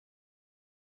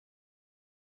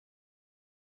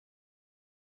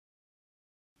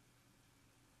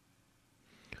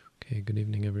Okay, good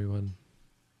evening, everyone.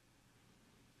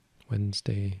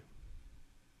 Wednesday.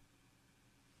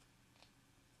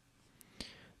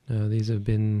 Now, these have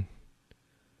been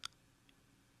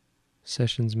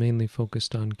sessions mainly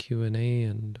focused on Q&A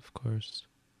and, of course,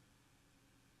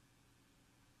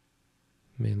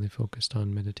 mainly focused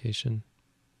on meditation.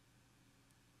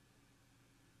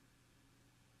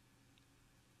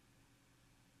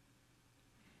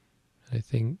 I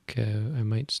think I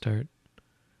might start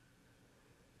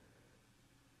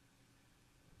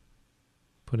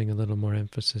putting a little more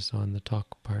emphasis on the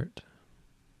talk part,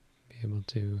 be able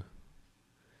to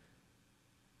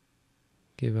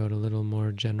give out a little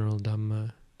more general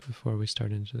Dhamma before we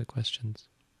start into the questions.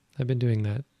 I've been doing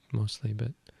that mostly,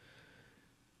 but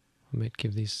I might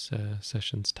give these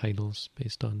sessions titles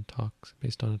based on talks,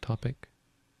 based on a topic.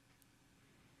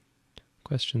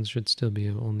 Questions should still be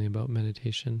only about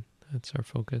meditation. That's our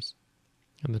focus.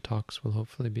 And the talks will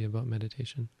hopefully be about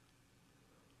meditation.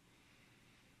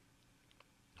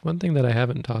 One thing that I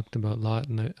haven't talked about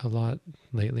a lot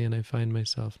lately, and I find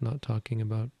myself not talking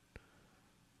about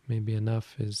maybe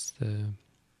enough, is the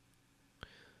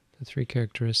three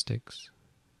characteristics.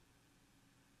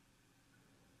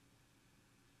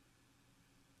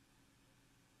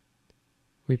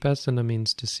 Vipassana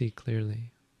means to see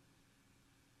clearly.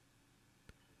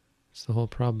 It's the whole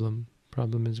problem.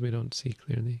 Problem is we don't see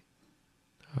clearly.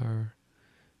 Our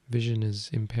vision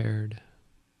is impaired.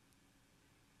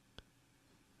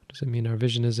 What does it mean our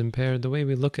vision is impaired? The way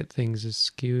we look at things is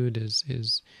skewed,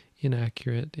 is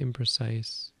inaccurate,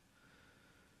 imprecise.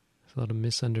 There's a lot of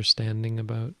misunderstanding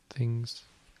about things,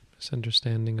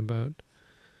 misunderstanding about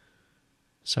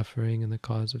suffering and the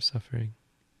cause of suffering.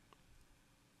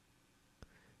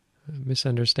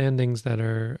 Misunderstandings that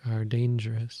are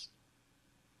dangerous.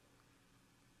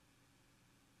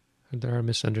 There are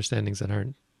misunderstandings that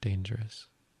aren't dangerous.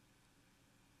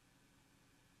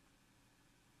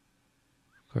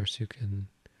 Of course, you can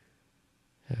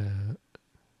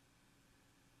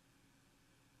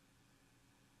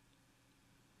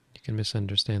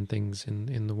misunderstand things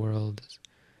in the world,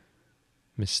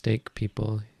 mistake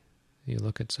people. You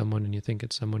look at someone and you think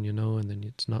it's someone you know, and then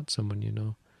it's not someone you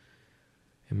know.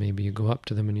 And maybe you go up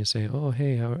to them and you say, "Oh,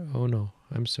 hey, oh no,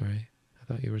 I'm sorry. I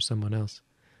thought you were someone else."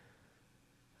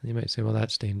 And you might say, "Well,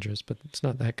 that's dangerous," but it's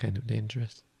not that kind of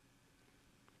dangerous.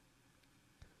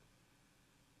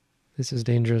 This is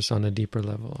dangerous on a deeper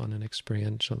level, on an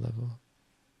experiential level.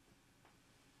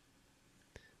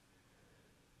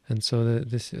 And so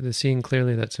the seeing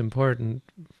clearly that's important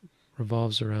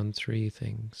revolves around three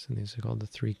things, and these are called the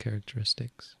three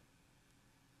characteristics.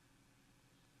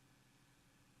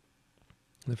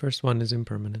 The first one is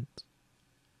impermanence.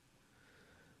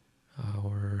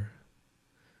 Our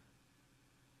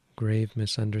grave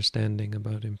misunderstanding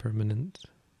about impermanence.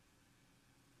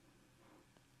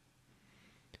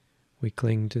 We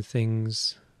cling to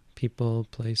things, people,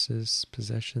 places,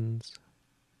 possessions.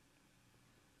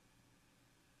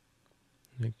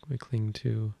 We cling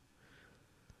to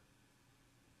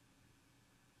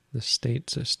the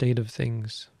state of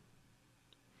things.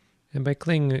 And by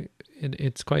cling,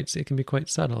 it can be quite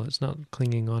subtle. It's not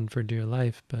clinging on for dear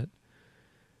life, but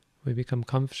we become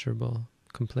comfortable,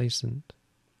 complacent.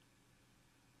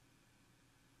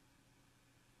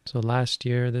 So last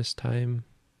year this time,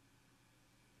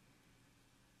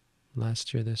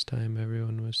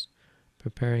 everyone was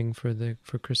preparing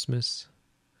for Christmas,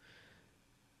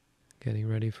 getting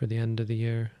ready for the end of the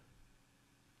year.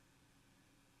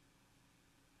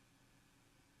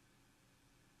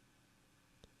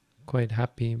 Quite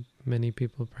happy, many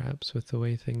people perhaps, with the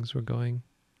way things were going.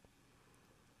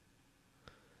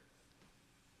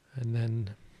 And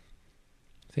then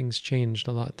things changed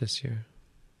a lot this year.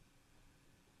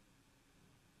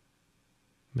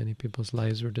 Many people's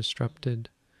lives were disrupted.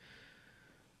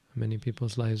 Many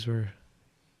people's lives were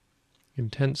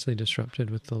intensely disrupted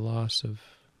with the loss of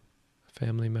a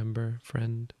family member,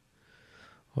 friend,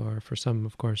 or for some,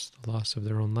 of course, the loss of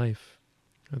their own life.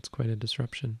 That's quite a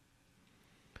disruption.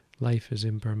 Life is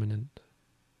impermanent.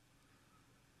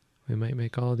 We might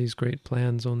make all these great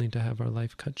plans only to have our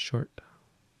life cut short.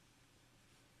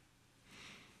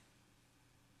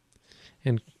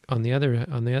 And on the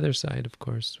other side, of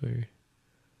course,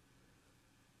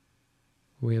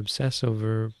 we obsess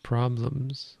over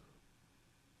problems,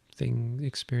 things,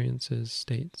 experiences,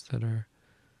 states that are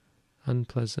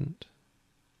unpleasant.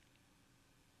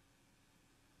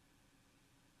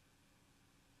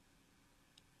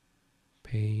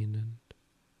 Pain and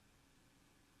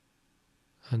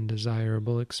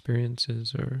undesirable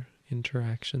experiences or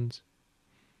interactions.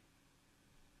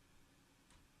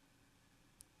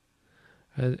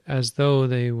 As though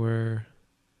they were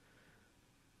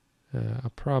a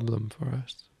problem for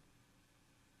us,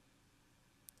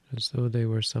 as though they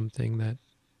were something that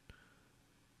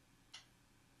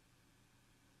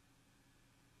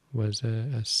was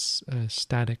a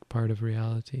static part of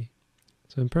reality.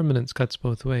 So impermanence cuts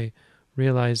both ways.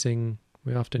 Realizing,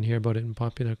 we often hear about it in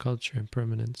popular culture,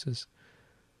 impermanence is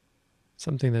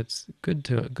something that's good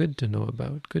to know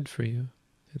about, good for you.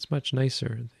 It's much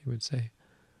nicer, they would say,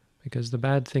 because the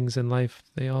bad things in life,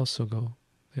 they also go,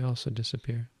 they also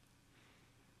disappear.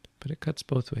 But it cuts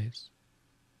both ways.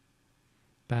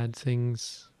 Bad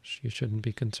things, you shouldn't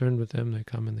be concerned with them, they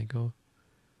come and they go.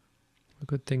 But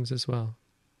good things as well.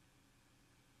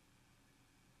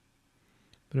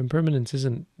 But impermanence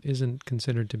isn't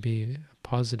considered to be a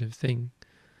positive thing.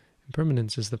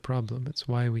 Impermanence is the problem. It's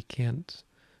why we can't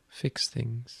fix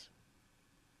things.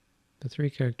 The three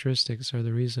characteristics are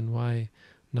the reason why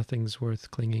nothing's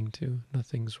worth clinging to,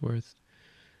 nothing's worth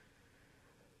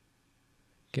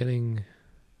getting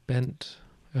bent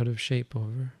out of shape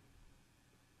over.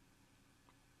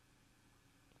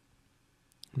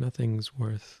 Nothing's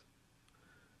worth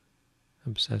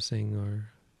obsessing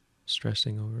or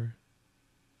stressing over.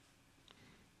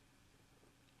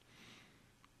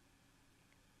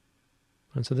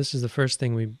 And so this is the first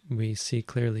thing we see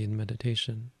clearly in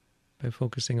meditation, by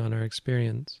focusing on our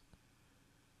experience.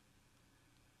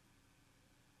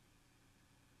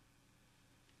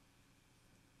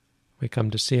 We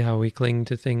come to see how we cling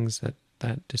to things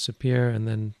that disappear and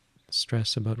then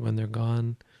stress about when they're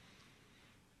gone,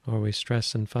 or we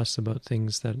stress and fuss about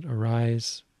things that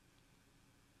arise,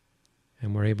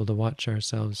 and we're able to watch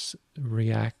ourselves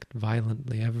react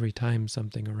violently every time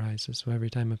something arises. So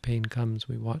every time a pain comes,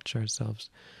 we watch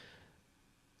ourselves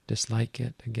dislike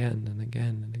it again and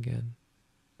again and again.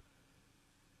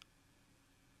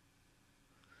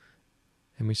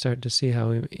 And we start to see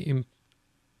how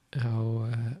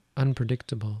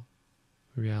unpredictable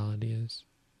reality is.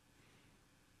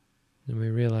 And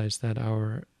we realize that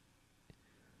our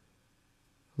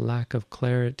lack of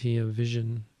clarity of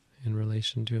vision in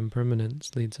relation to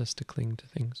impermanence leads us to cling to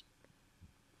things.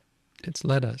 It's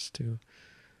led us to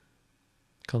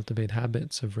cultivate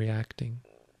habits of reacting.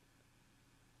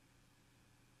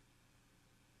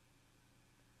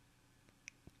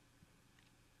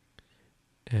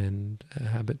 And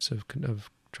habits of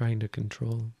trying to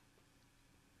control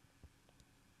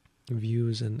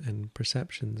views and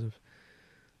perceptions of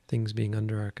things being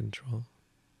under our control.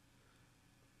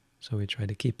 So we try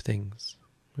to keep things.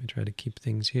 We try to keep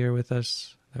things here with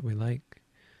us that we like.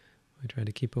 We try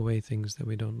to keep away things that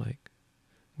we don't like.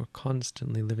 We're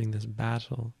constantly living this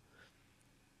battle.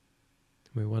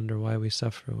 We wonder why we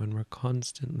suffer when we're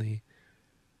constantly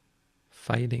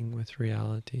fighting with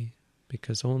reality,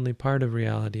 because only part of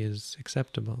reality is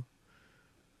acceptable.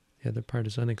 The other part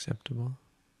is unacceptable.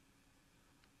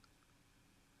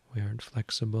 We aren't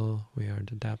flexible, we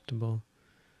aren't adaptable,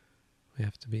 we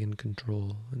have to be in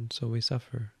control, and so we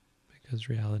suffer, because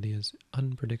reality is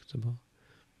unpredictable.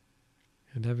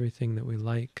 And everything that we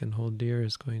like and hold dear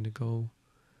is going to go,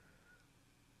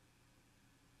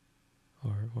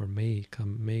 or may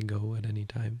go at any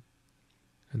time.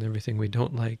 And everything we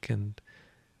don't like and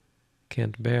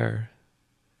can't bear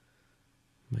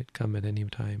might come at any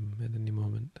time, at any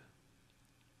moment.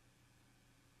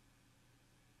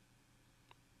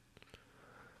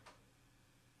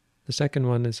 The second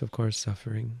one is, of course,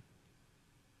 suffering.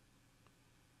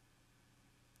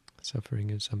 Suffering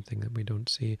is something that we don't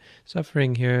see.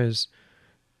 Suffering here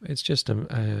it's just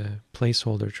a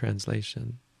placeholder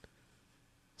translation.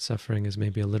 Suffering is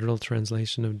maybe a literal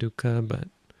translation of dukkha, but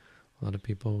a lot of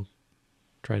people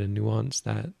try to nuance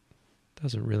that. It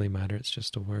doesn't really matter, it's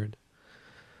just a word.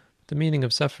 The meaning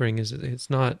of suffering is it's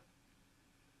not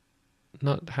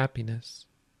happiness.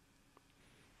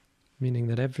 Meaning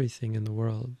that everything in the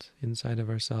world, inside of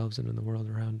ourselves and in the world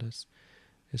around us,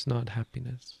 is not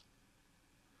happiness.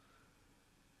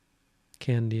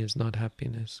 Candy is not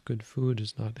happiness. Good food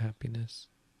is not happiness.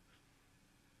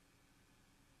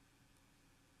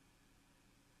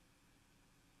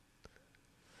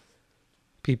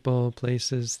 People,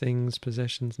 places, things,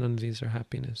 possessions, none of these are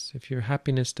happiness. If your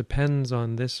happiness depends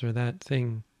on this or that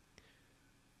thing,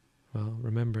 well,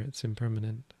 remember, it's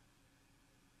impermanent.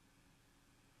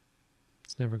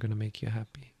 It's never going to make you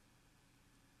happy.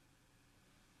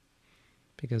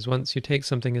 Because once you take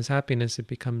something as happiness, it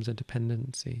becomes a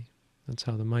dependency. That's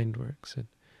how the mind works. It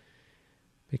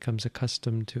becomes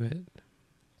accustomed to it.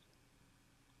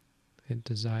 It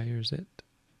desires it.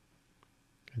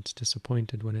 It's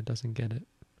disappointed when it doesn't get it.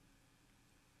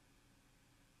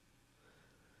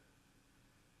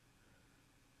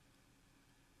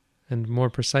 And more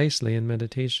precisely in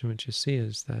meditation, what you see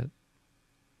is that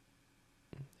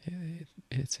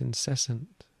it's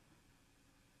incessant.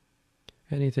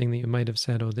 Anything that you might have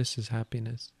said, oh, this is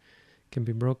happiness, can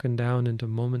be broken down into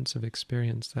moments of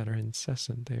experience that are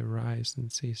incessant. They arise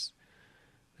and cease.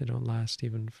 They don't last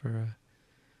even for a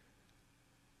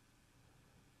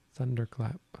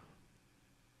thunderclap,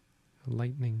 a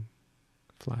lightning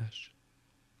flash.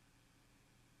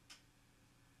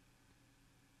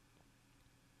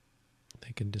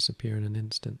 They can disappear in an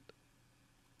instant,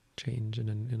 change in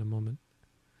a moment,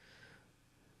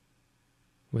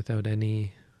 without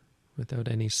any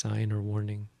sign or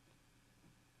warning.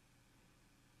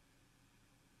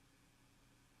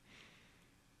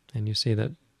 And you see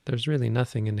that there's really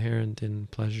nothing inherent in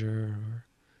pleasure or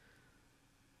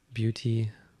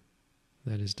beauty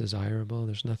that is desirable.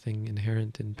 There's nothing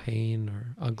inherent in pain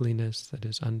or ugliness that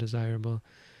is undesirable.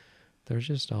 They're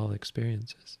just all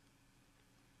experiences.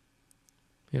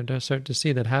 You know, to start to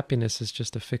see that happiness is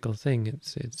just a fickle thing.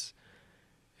 It's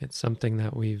something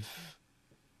that we've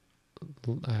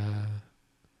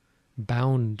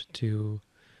bound to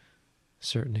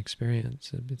certain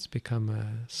experience. It's become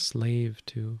a slave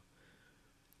to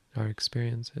our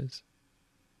experiences.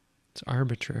 It's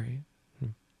arbitrary.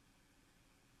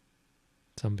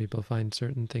 Some people find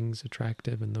certain things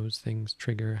attractive, and those things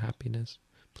trigger happiness,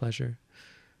 pleasure,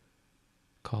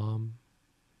 calm,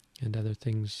 and other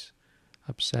things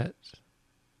upset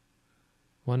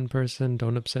one person,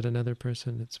 don't upset another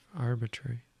person. It's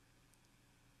arbitrary.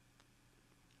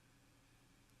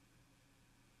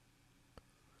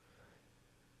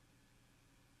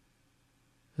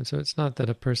 And so it's not that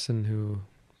a person who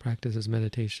practices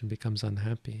meditation becomes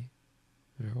unhappy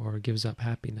or gives up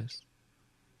happiness.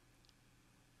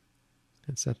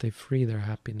 It's that they free their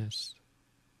happiness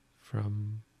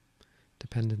from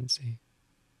dependency.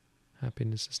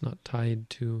 Happiness is not tied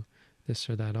to this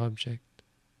or that object.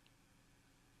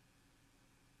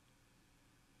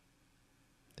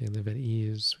 They live at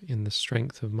ease in the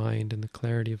strength of mind, in the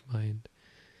clarity of mind,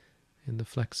 in the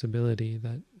flexibility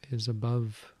that is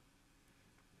above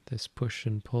this push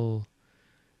and pull,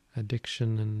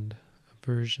 addiction and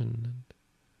aversion and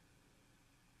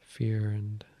fear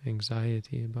and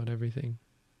anxiety about everything.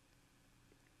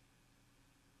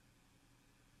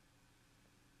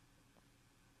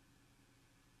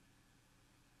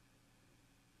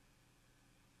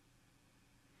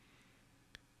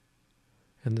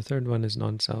 And the third one is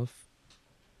non-self.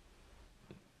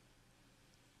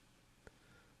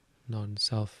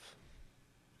 Non-self.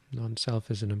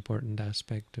 Non-self is an important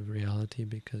aspect of reality,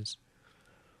 because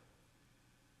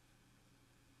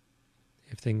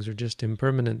if things are just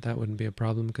impermanent, that wouldn't be a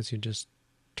problem, because you just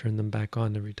turn them back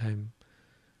on every time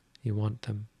you want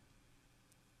them.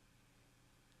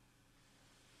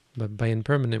 But by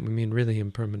impermanent, we mean really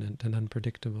impermanent and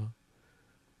unpredictable.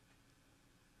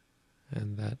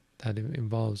 And that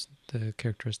involves the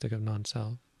characteristic of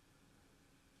non-self,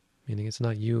 meaning it's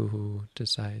not you who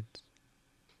decides.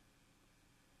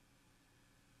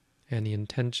 Any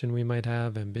intention we might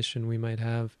have, ambition we might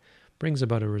have, brings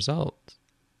about a result.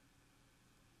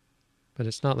 But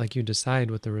it's not like you decide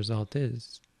what the result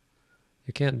is.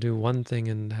 You can't do one thing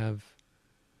and have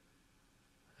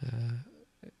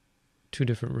two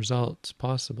different results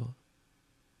possible.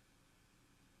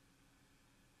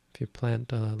 If you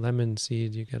plant a lemon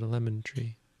seed, you get a lemon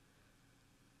tree.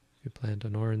 If you plant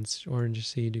an orange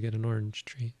seed, you get an orange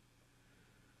tree.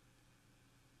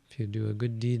 If you do a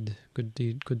good deed,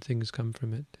 good things come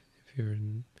from it. If you're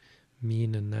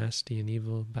mean and nasty and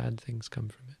evil, bad things come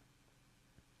from it.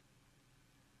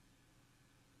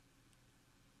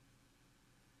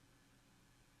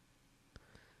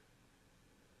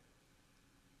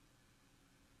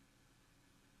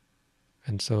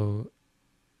 And so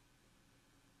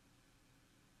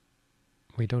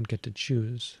we don't get to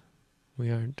choose.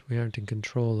 We aren't in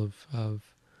control of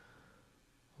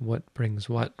what brings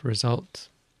what result.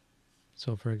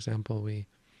 So, for example, we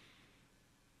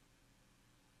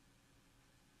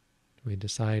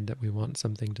decide that we want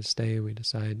something to stay. We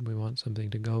decide we want something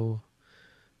to go.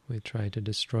 We try to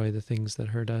destroy the things that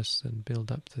hurt us and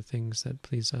build up the things that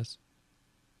please us.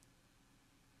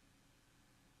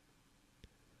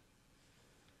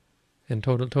 And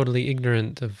totally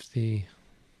ignorant of the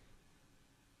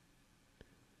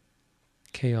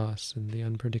chaos and the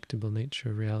unpredictable nature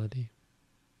of reality.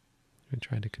 We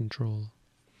try to control.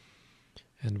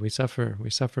 And we suffer. We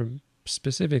suffer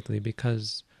specifically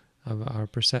because of our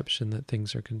perception that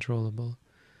things are controllable.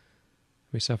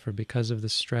 We suffer because of the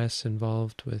stress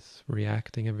involved with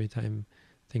reacting every time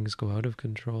things go out of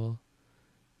control.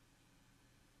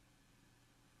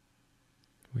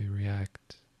 We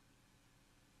react.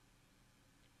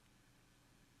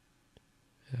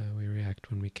 We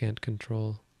react when we can't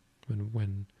control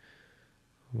when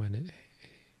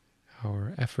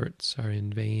our efforts are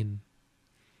in vain.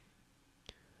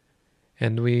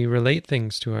 And we relate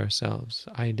things to ourselves.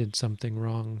 I did something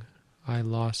wrong. I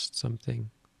lost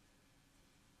something.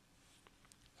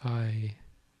 I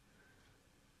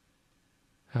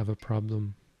have a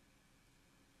problem.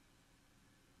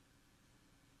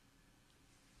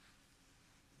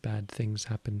 Bad things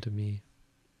happen to me.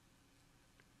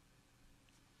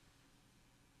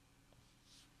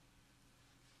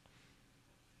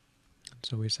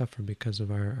 So we suffer because of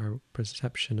our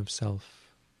perception of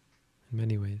self in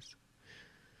many ways.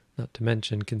 Not to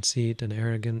mention conceit and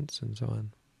arrogance and so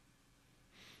on.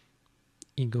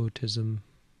 Egotism.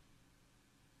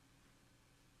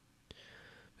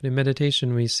 But in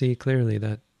meditation we see clearly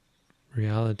that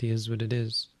reality is what it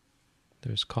is.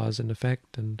 There's cause and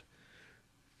effect, and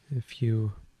if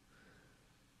you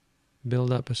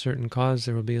build up a certain cause,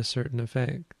 there will be a certain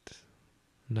effect.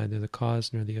 Neither the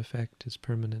cause nor the effect is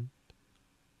permanent.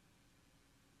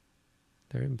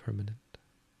 They're impermanent.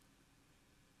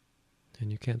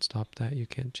 And you can't stop that, you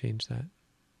can't change that.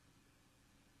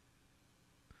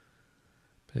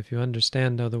 But if you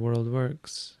understand how the world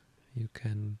works, you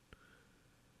can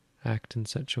act in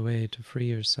such a way to free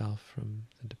yourself from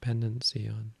the dependency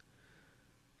on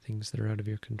things that are out of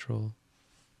your control.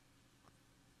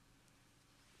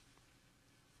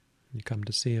 You come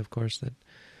to see, of course, that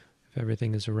if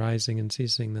everything is arising and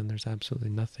ceasing, then there's absolutely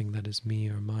nothing that is me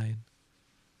or mine.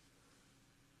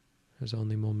 There's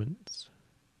only moments.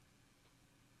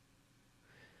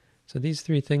 So these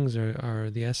three things are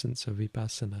the essence of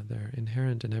vipassana. They're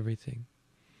inherent in everything.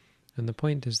 And the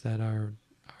point is that our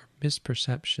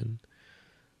misperception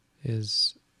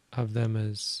is of them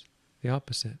as the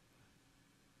opposite.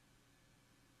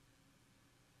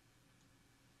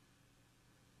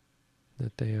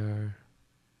 That they are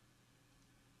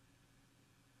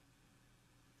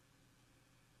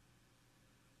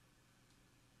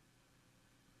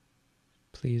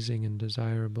pleasing and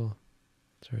desirable.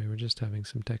 Sorry, we're just having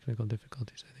some technical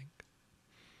difficulties, I think.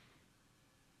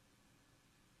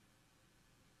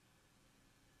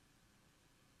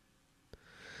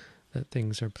 That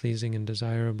things are pleasing and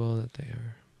desirable, that they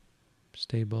are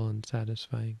stable and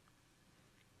satisfying.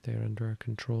 They are under our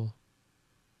control.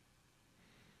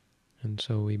 And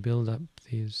so we build up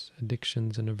these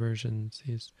addictions and aversions,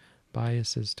 these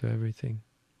biases to everything.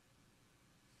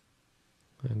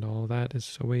 And all that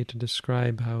is a way to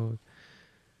describe how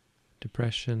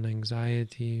depression,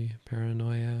 anxiety,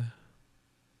 paranoia,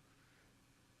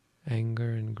 anger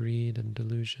and greed and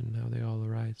delusion, how they all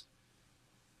arise.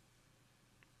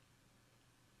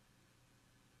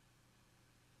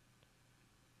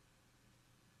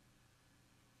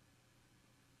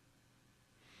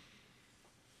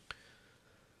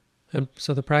 And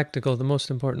so the most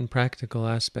important practical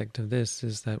aspect of this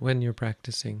is that when you're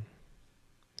practicing,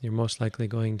 you're most likely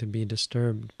going to be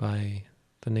disturbed by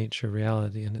the nature of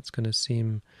reality, and it's going to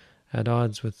seem at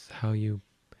odds with how you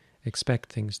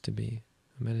expect things to be.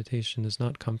 Meditation is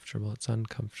not comfortable, it's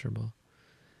uncomfortable.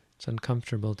 It's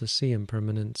uncomfortable to see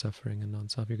impermanent suffering and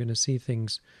non-self. You're going to see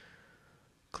things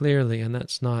clearly, and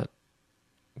that's not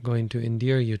going to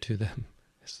endear you to them,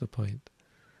 is the point.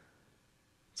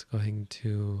 It's going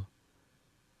to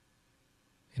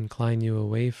incline you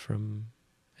away from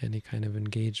any kind of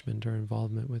engagement or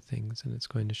involvement with things, and it's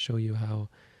going to show you how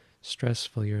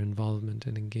stressful your involvement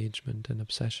and engagement and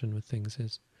obsession with things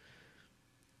is.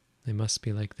 They must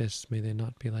be like this, may they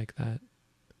not be like that.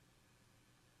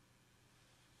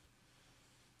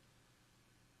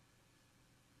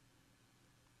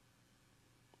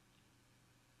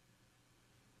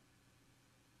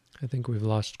 I think we've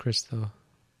lost Chris though,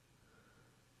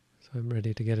 so I'm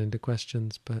ready to get into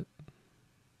questions, but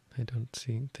I don't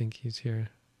think he's here.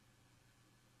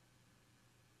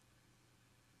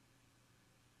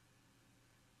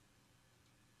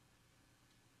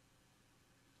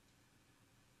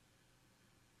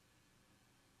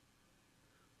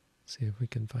 See if we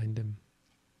can find him.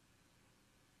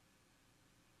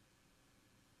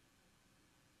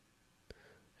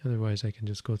 Otherwise I can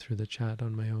just go through the chat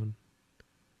on my own.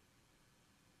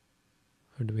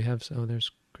 Or do we have... Oh,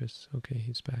 there's Chris. Okay,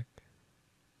 he's back.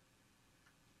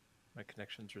 My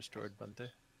connection's restored, Bhante.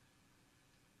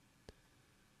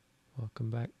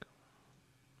 Welcome back.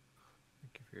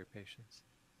 Thank you for your patience.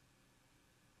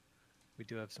 We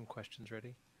do have some questions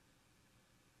ready.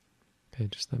 Okay,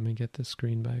 just let me get the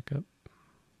screen back up.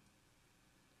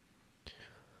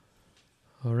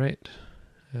 All right,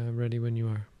 ready when you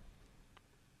are.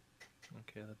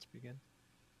 Okay, let's begin.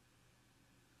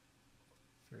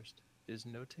 First, is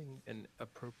noting an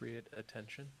appropriate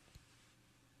attention?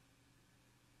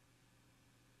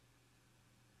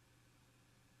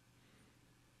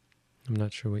 I'm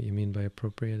not sure what you mean by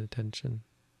appropriate attention.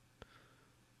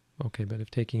 Okay, but if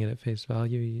taking it at face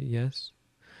value, yes.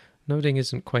 Noting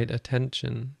isn't quite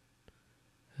attention.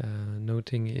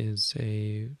 Noting is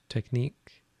a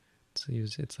technique.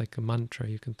 It's like a mantra.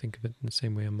 You can think of it in the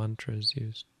same way a mantra is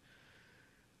used.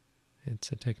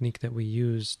 It's a technique that we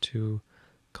use to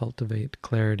cultivate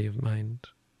clarity of mind,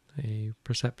 a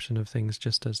perception of things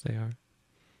just as they are,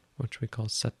 which we call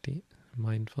sati,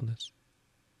 mindfulness.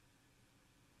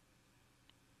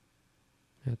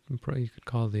 You could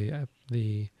call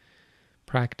the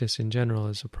practice in general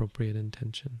as appropriate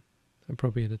attention.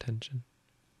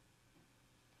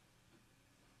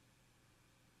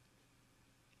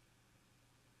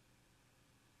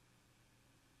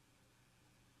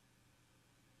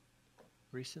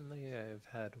 Recently, I have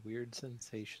had weird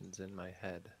sensations in my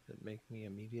head that make me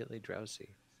immediately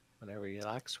drowsy. When I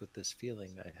relax with this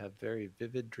feeling, I have very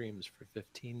vivid dreams for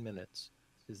 15 minutes.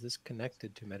 Is this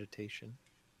connected to meditation?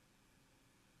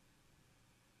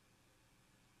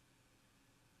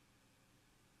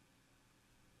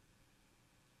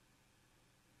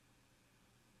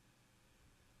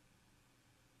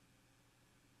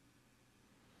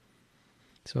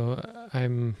 So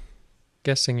I'm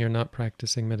guessing you're not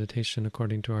practicing meditation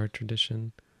according to our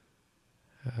tradition.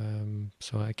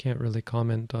 So I can't really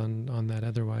comment on that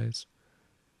otherwise.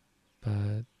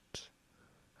 But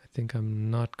I think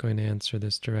I'm not going to answer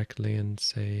this directly and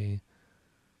say,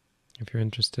 if you're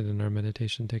interested in our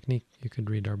meditation technique, you could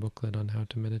read our booklet on how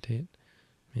to meditate.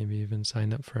 Maybe even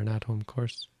sign up for an at-home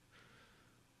course,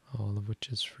 all of which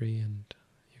is free, and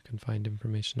you can find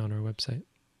information on our website.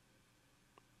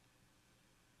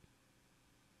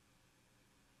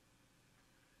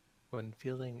 When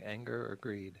feeling anger or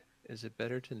greed, is it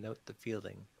better to note the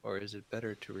feeling, or is it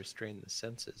better to restrain the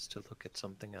senses to look at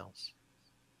something else?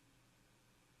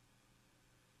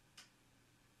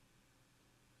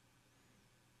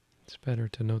 It's better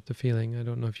to note the feeling. I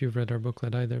don't know if you've read our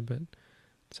booklet either, but it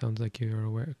sounds like you're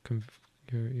aware,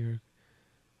 you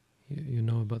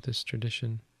know about this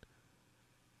tradition.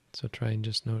 So try and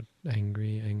just note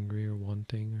angry, or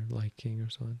wanting, or liking, or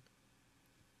so on.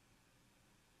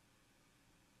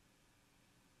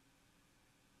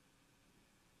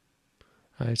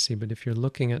 I see, but if you're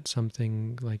looking at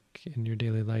something like in your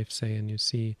daily life, say, and you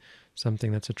see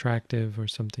something that's attractive or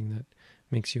something that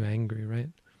makes you angry, right?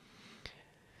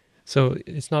 So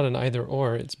it's not an either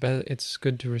or. It's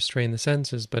good to restrain the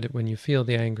senses, but when you feel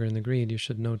the anger and the greed, you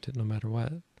should note it no matter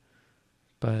what.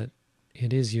 But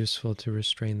it is useful to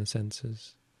restrain the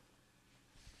senses.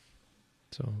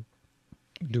 So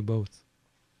do both.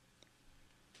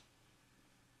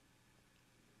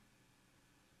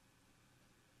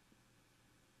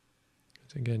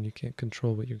 Again, you can't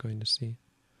control what you're going to see.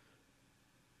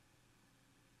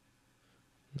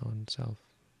 Non-self.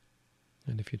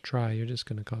 And if you try, you're just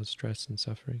going to cause stress and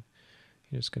suffering.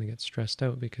 You're just going to get stressed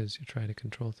out because you try to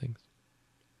control things.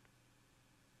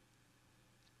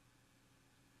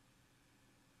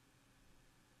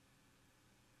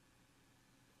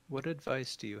 What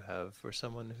advice do you have for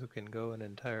someone who can go an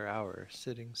entire hour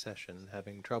sitting session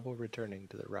having trouble returning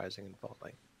to the rising and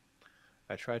falling?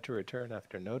 I try to return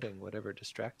after noting whatever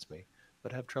distracts me,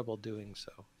 but have trouble doing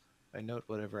so. I note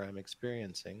whatever I'm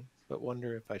experiencing, but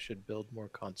wonder if I should build more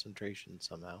concentration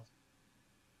somehow.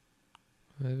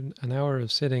 An hour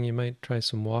of sitting, you might try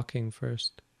some walking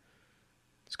first.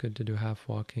 It's good to do half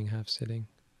walking, half sitting.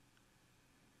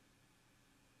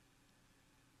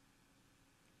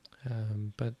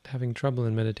 But having trouble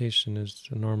in meditation is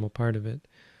a normal part of it.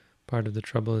 Part of the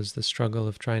trouble is the struggle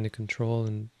of trying to control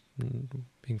and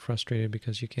being frustrated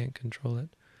because you can't control it.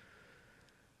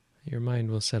 Your mind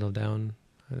will settle down.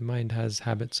 The mind has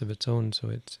habits of its own, so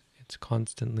it's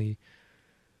constantly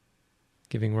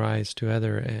giving rise to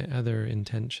other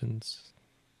intentions,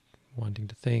 wanting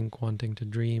to think, wanting to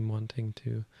dream, wanting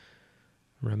to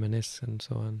reminisce, and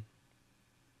so on.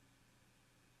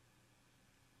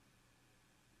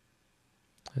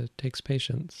 It takes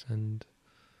patience, and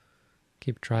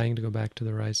keep trying to go back to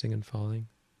the rising and falling.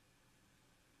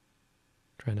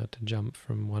 Try not to jump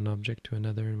from one object to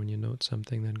another, and when you note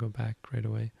something, then go back right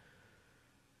away.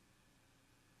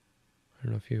 I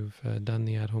don't know if you've done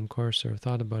the at-home course or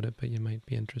thought about it, but you might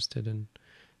be interested in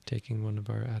taking one of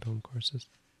our at-home courses.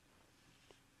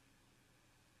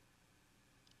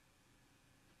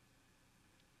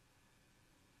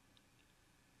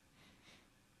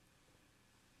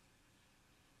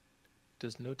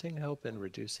 Does noting help in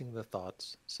reducing the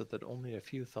thoughts so that only a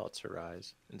few thoughts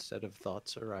arise, instead of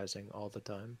thoughts arising all the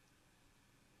time?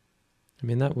 I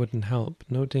mean, that wouldn't help.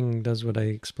 Noting does what I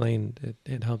explained.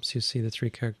 It helps you see the three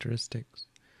characteristics.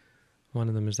 One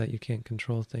of them is that you can't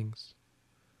control things.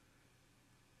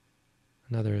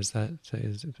 Another is that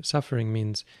suffering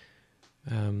means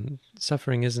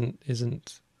suffering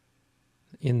isn't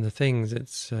in the things.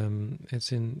 It's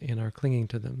in our clinging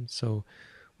to them. So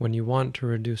when you want to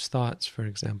reduce thoughts, for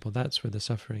example, that's where the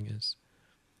suffering is.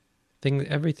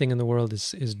 Everything in the world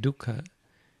is dukkha,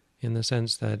 in the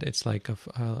sense that it's like a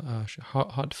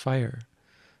hot fire.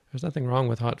 There's nothing wrong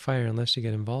with hot fire unless you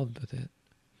get involved with it.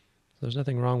 There's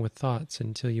nothing wrong with thoughts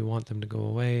until you want them to go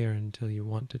away, or until you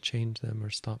want to change them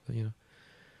or stop them,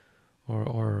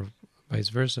 or vice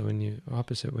versa, when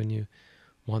you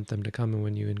want them to come and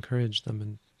when you encourage them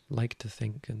and like to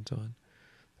think and so on.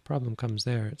 The problem comes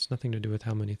there. It's nothing to do with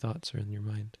how many thoughts are in your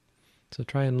mind. So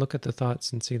try and look at the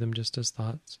thoughts and see them just as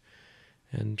thoughts,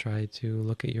 and try to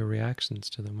look at your reactions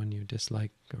to them when you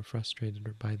dislike or frustrated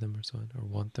or by them or so on, or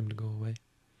want them to go away.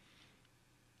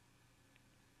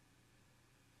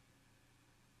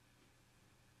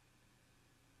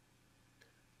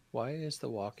 Why is the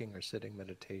walking or sitting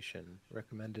meditation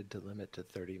recommended to limit to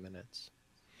 30 minutes?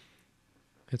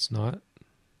 It's not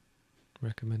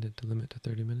recommended to limit to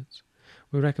 30 minutes.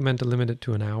 We recommend to limit it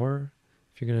to an hour.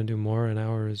 If you're going to do more, an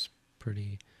hour is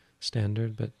pretty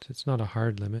standard, but it's not a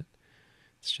hard limit.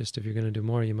 It's just if you're going to do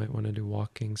more, you might want to do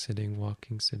walking, sitting,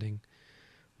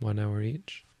 1 hour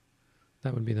each.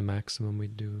 That would be the maximum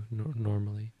we'd do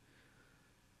normally.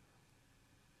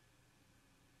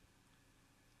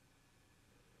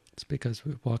 It's because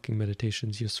walking meditation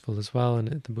is useful as well, and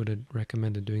the Buddha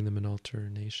recommended doing them in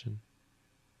alternation.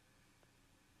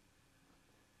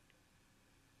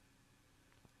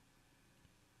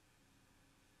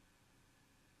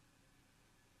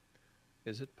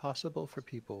 Is it possible for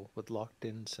people with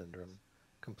locked-in syndrome,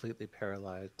 completely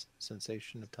paralyzed,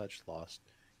 sensation of touch lost,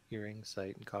 hearing,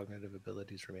 sight, and cognitive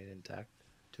abilities remain intact,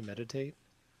 to meditate?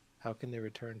 How can they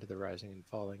return to the rising and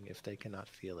falling if they cannot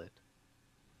feel it?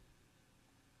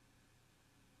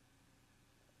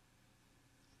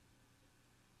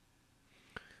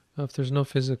 Well, if there's no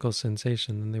physical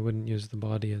sensation, then they wouldn't use the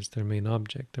body as their main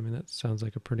object. I mean, that sounds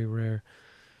like a pretty rare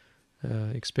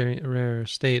rare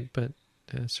state, but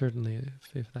certainly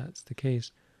if that's the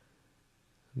case,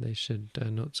 they should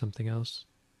note something else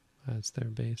as their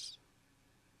base.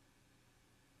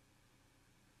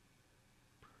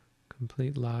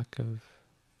 Complete lack of...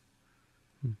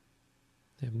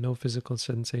 They have no physical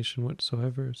sensation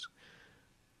whatsoever. It's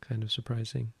kind of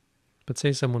surprising. But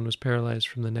say someone was paralyzed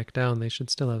from the neck down, they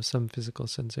should still have some physical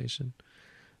sensation.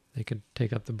 They could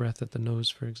take up the breath at the nose,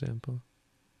 for example.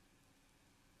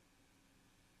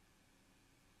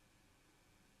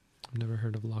 I've never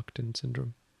heard of locked-in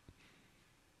syndrome.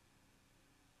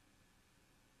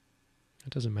 It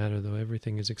doesn't matter, though.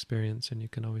 Everything is experience, and you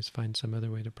can always find some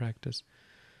other way to practice.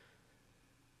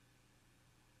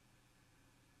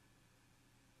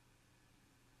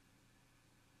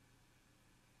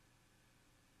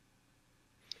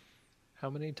 How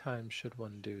many times should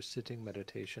one do sitting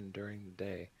meditation during the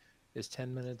day? Is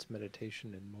 10 minutes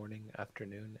meditation in morning,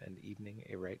 afternoon, and evening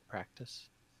a right practice?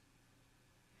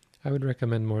 I would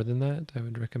recommend more than that. I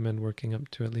would recommend working up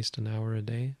to at least an hour a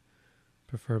day,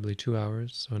 preferably 2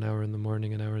 hours, so an hour in the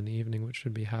morning, an hour in the evening, which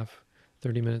would be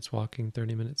 30 minutes walking,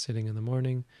 30 minutes sitting in the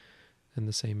morning, and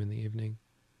the same in the evening.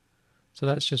 So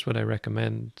that's just what I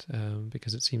recommend,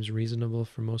 because it seems reasonable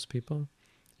for most people.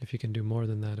 If you can do more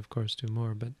than that, of course, do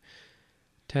more, but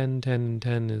 10, 10, and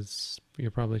 10 is, you're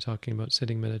probably talking about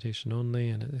sitting meditation only,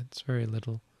 and it's very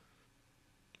little.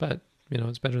 But,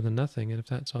 it's better than nothing, and if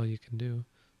that's all you can do,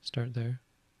 start there.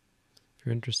 If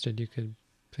you're interested, you could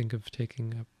think of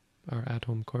taking up our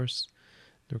at-home course.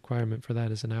 The requirement for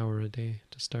that is an hour a day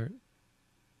to start.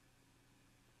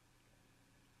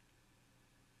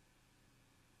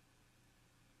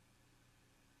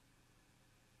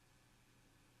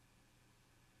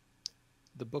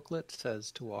 The booklet says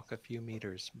to walk a few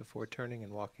meters before turning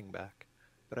and walking back,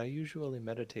 but I usually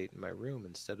meditate in my room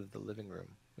instead of the living room,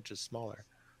 which is smaller,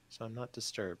 so I'm not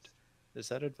disturbed. Is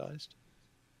that advised?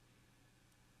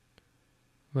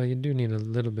 Well, you do need a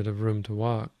little bit of room to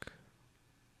walk.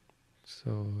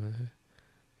 So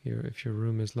if your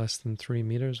room is less than 3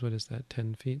 meters, what is that,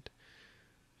 10 feet?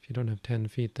 If you don't have 10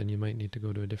 feet, then you might need to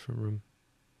go to a different room.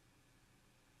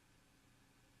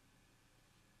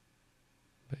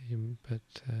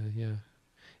 Yeah.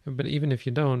 But even if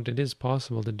you don't, it is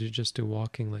possible to just do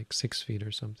walking like 6 feet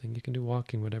or something. You can do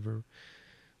walking whatever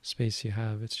space you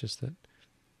have. It's just that,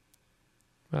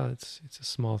 well, it's a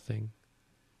small thing.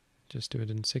 Just do it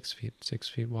in 6 feet. 6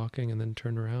 feet walking and then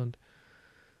turn around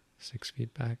 6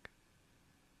 feet back.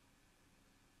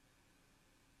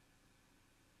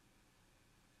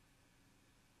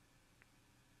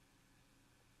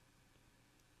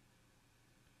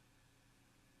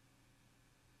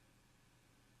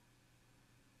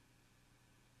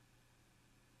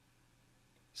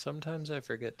 Sometimes I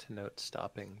forget to note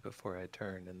stopping before I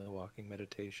turn in the walking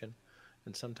meditation,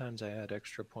 and sometimes I add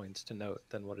extra points to note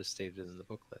than what is stated in the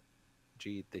booklet.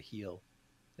 G. The heel.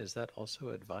 Is that also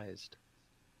advised?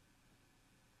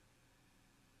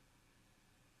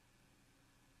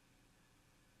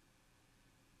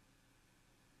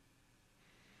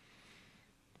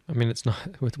 I mean, it's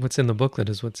not what's in the booklet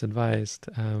is what's advised.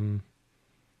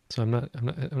 So I'm not.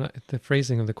 The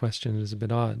phrasing of the question is a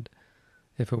bit odd.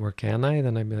 If it were can I,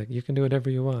 then I'd be like, you can do whatever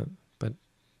you want. But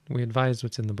we advise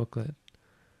what's in the booklet,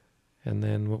 and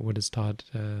then what is taught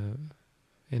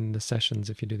in the sessions.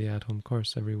 If you do the at-home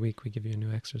course every week, we give you a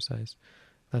new exercise.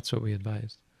 That's what we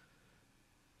advise.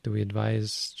 Do we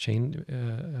advise straying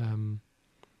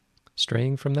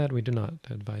from that? We do not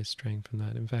advise straying from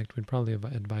that. In fact, we'd probably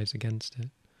advise against it.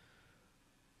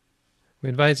 We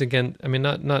advise against, I mean,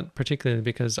 not particularly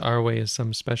because our way is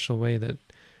some special way that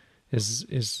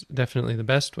is definitely the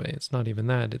best way. It's not even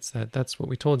that. It's that that's what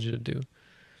we told you to do.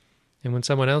 And when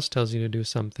someone else tells you to do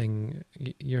something,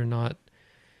 you're not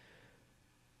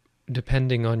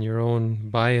depending on your own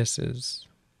biases.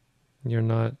 You're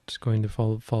not going to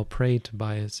fall prey to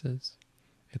biases.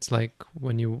 It's like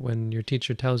when your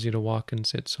teacher tells you to walk and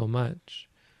sit so much,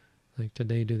 like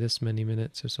today do this many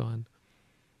minutes or so on,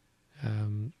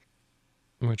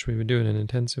 which we would do in an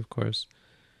intensive course,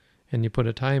 and you put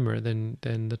a timer, then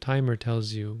the timer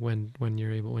tells you when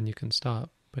you can stop.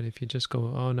 But if you just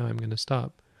go, oh no, I'm going to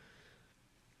stop.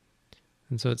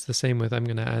 And so it's the same with I'm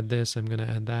going to add this, I'm going to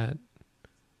add that.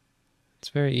 It's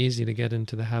very easy to get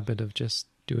into the habit of just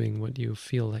doing what you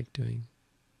feel like doing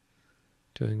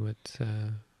what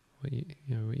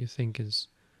you think is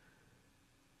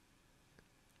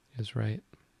right.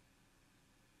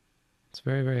 It's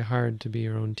very, very hard to be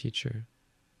your own teacher,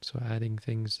 so adding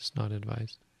things is not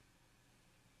advised.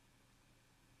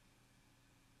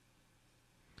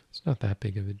 It's not that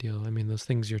big of a deal. I mean, those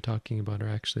things you're talking about are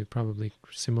actually probably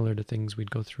similar to things we'd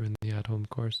go through in the at-home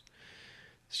course.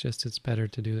 It's just it's better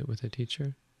to do it with a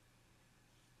teacher.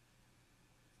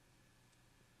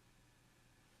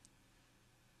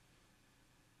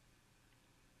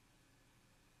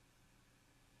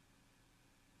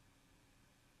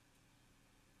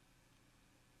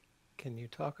 Can you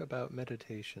talk about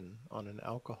meditation on an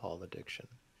alcohol addiction?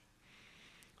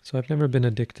 So I've never been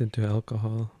addicted to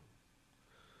alcohol,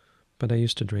 but I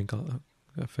used to drink a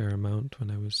fair amount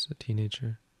when I was a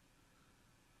teenager.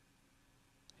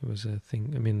 It was a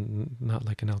thing, I mean, not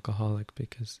like an alcoholic,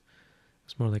 because it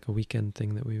was more like a weekend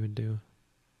thing that we would do.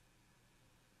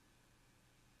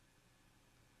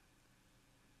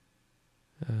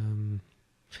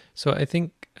 So I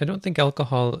don't think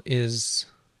alcohol is,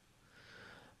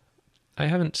 I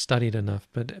haven't studied enough,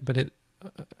 but it,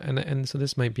 and so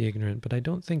this might be ignorant, but I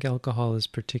don't think alcohol is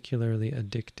particularly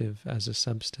addictive as a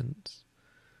substance.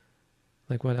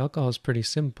 Like what alcohol is pretty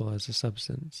simple as a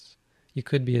substance. You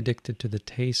could be addicted to the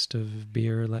taste of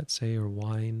beer, let's say, or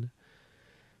wine,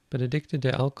 but addicted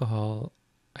to alcohol,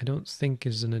 I don't think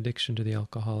is an addiction to the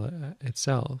alcohol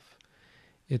itself.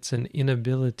 It's an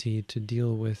inability to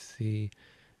deal with the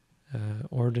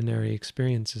ordinary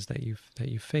experiences that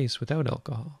you face without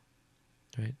alcohol,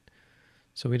 right?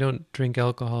 So we don't drink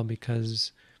alcohol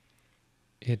because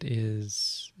it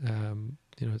is,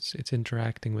 it's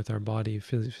interacting with our body, our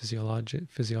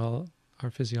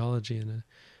physiology, and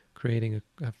creating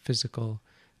a physical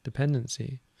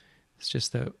dependency. It's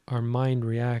just that our mind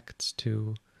reacts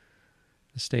to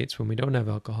the states when we don't have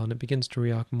alcohol, and it begins to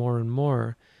react more and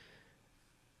more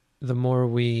the more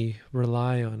we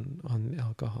rely on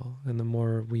alcohol, and the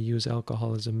more we use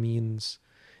alcohol as a means.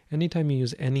 Anytime you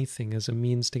use anything as a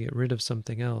means to get rid of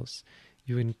something else,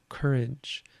 you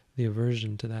encourage the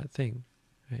aversion to that thing,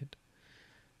 right?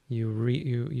 You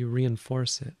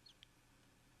reinforce it.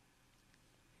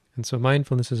 And so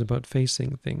mindfulness is about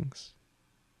facing things.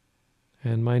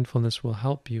 And mindfulness will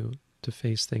help you to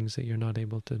face things that you're not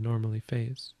able to normally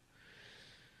face.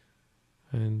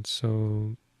 And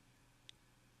so,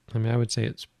 I mean, I would say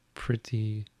it's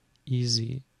pretty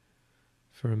easy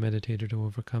for a meditator to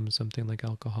overcome something like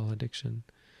alcohol addiction.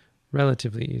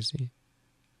 Relatively easy.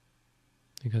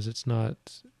 Because it's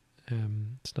not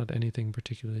anything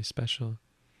particularly special.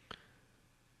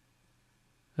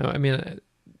 No, I mean,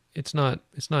 it's not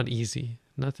easy.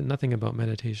 Nothing about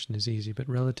meditation is easy, but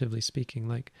relatively speaking,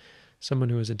 like someone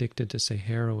who is addicted to, say,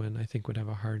 heroin, I think would have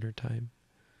a harder time.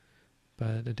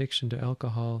 But addiction to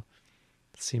alcohol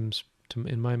seems,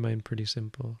 in my mind, pretty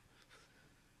simple.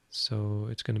 So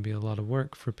it's going to be a lot of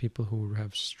work for people who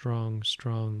have strong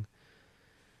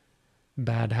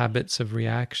bad habits of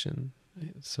reaction,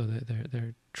 so that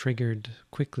they're triggered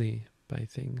quickly by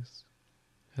things.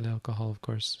 And alcohol, of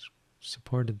course,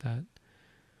 supported that.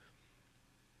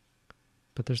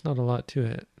 But there's not a lot to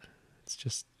it. It's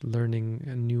just learning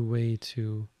a new way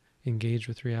to engage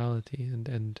with reality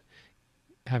and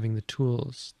having the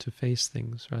tools to face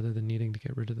things rather than needing to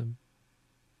get rid of them.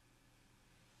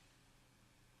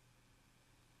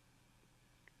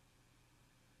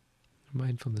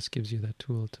 Mindfulness gives you that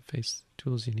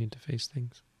tools you need to face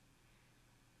things.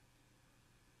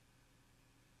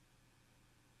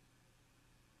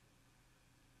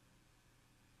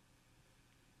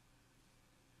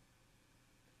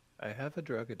 I have a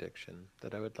drug addiction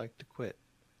that I would like to quit.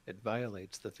 It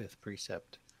violates the fifth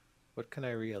precept. What can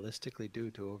I realistically do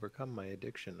to overcome my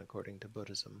addiction according to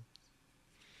Buddhism?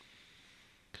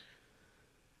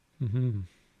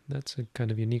 That's a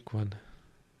kind of unique one.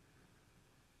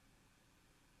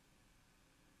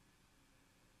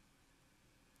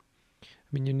 I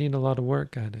mean, you need a lot of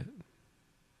work at it.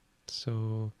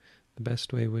 So the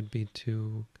best way would be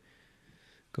to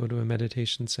go to a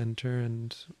meditation center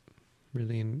and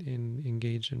really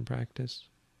engage in practice.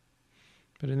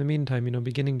 But in the meantime,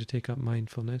 beginning to take up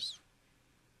mindfulness,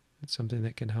 it's something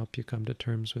that can help you come to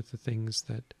terms with the things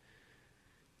that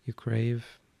you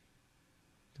crave,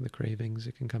 the cravings.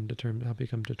 It can help you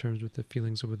come to terms with the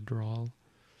feelings of withdrawal.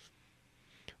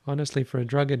 Honestly, for a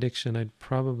drug addiction, I'd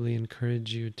probably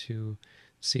encourage you to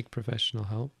seek professional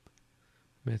help.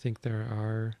 I think there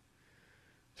are,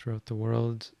 throughout the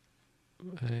world,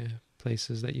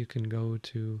 places that you can go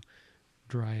to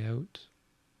dry out.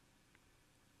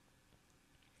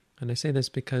 And I say this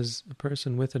because a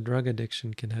person with a drug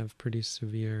addiction can have pretty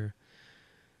severe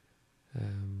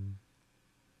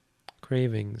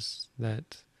cravings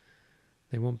that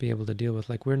they won't be able to deal with.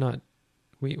 Like we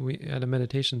at a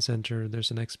meditation center,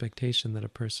 there's an expectation that a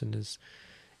person is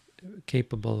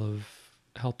capable of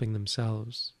helping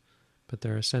themselves, but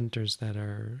there are centers that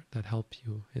help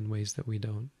you in ways that we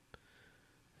don't.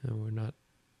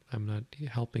 I'm not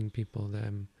helping people, that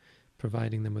I'm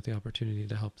providing them with the opportunity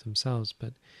to help themselves,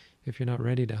 but if you're not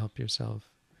ready to help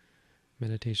yourself,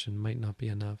 meditation might not be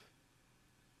enough,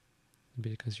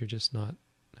 because you're just not.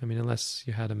 I mean, unless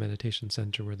you had a meditation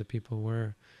center where the people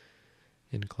were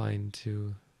inclined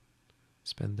to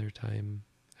spend their time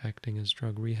acting as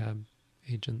drug rehab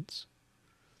agents.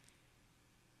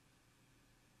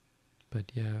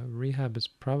 But yeah, drug rehab is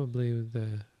probably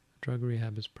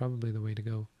the way to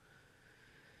go.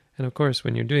 And of course,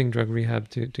 when you're doing drug rehab,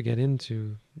 to get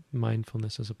into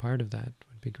mindfulness as a part of that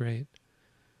would be great.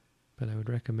 But I would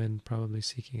recommend probably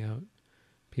seeking out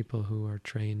people who are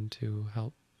trained to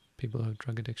help people who have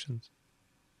drug addictions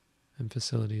and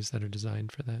facilities that are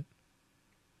designed for that.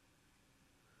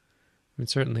 I mean,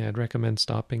 certainly I'd recommend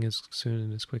stopping as soon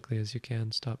and as quickly as you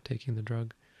can. Stop taking the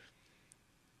drug.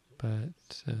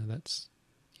 But that's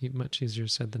much easier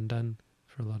said than done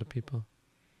for a lot of people.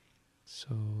 So,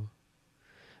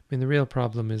 I mean, the real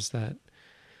problem is that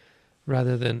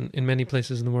in many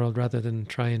places in the world, rather than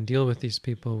try and deal with these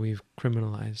people, we've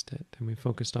criminalized it. And we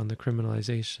focused on the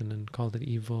criminalization and called it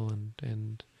evil.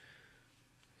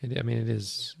 It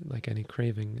is like any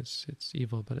craving. It's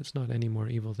evil, but it's not any more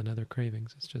evil than other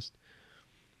cravings.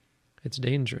 It's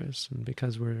dangerous. And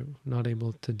because we're not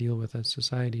able to deal with as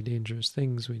society dangerous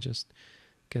things, we just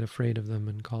get afraid of them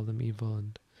and call them evil.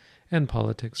 And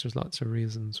politics, there's lots of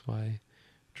reasons why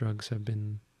drugs have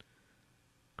been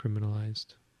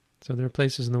criminalized. So there are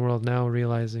places in the world now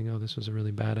realizing, oh, this was a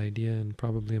really bad idea and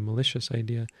probably a malicious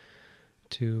idea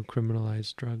to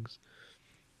criminalize drugs.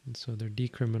 And so they're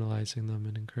decriminalizing them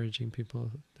and encouraging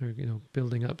people. They're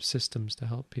building up systems to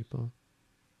help people.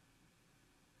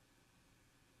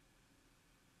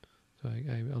 So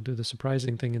I'll do the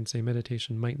surprising thing and say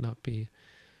meditation might not be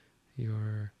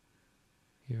your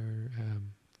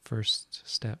first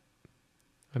step.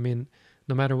 I mean,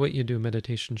 no matter what you do,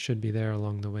 meditation should be there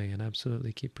along the way, and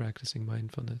absolutely keep practicing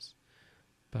mindfulness.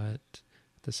 But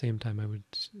at the same time, I would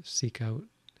seek out,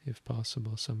 if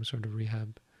possible, some sort of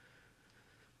rehab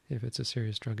if it's a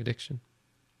serious drug addiction.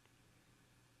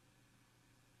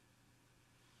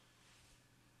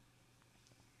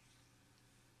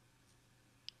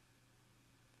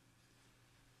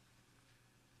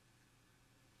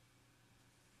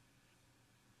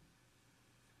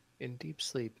 In deep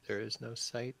sleep, there is no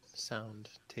sight, sound,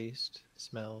 taste,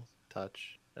 smell,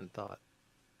 touch, and thought.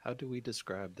 How do we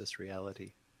describe this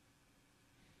reality?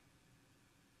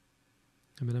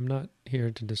 I mean, I'm not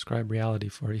here to describe reality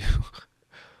for you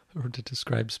or to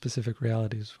describe specific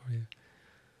realities for you.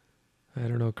 I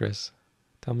don't know, Chris.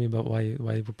 Tell me about why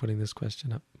we're putting this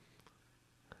question up.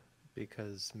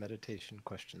 Because meditation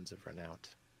questions have run out.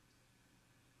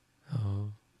 Oh,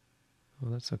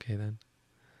 well, that's okay then.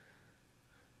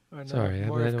 Or not Sorry,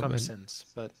 more I of don't. common sense,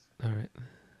 but All right,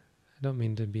 I don't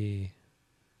mean to be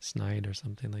snide or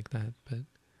something like that, but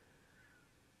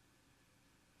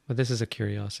this is a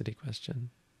curiosity question.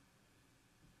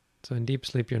 So in deep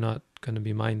sleep, you're not going to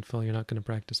be mindful. You're not going to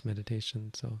practice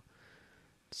meditation. So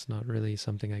it's not really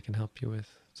something I can help you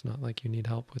with. It's not like you need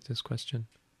help with this question.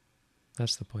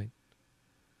 That's the point.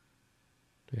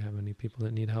 Do we have any people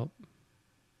that need help?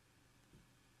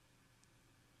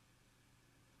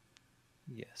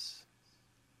 yes.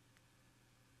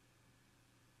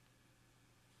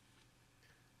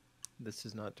 This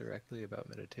is not directly about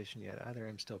meditation yet either.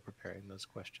 I'm still preparing those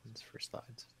questions for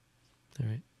slides. All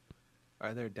right.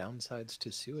 Are there downsides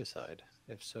to suicide?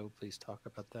 If so, please talk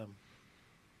about them.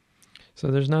 So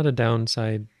there's not a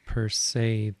downside per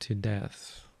se to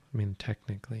death. I mean,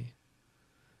 technically.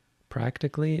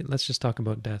 Practically, let's just talk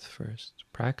about death first.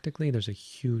 Practically, there's a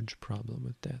huge problem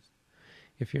with death.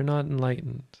 If you're not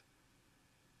enlightened,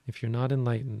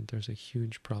 there's a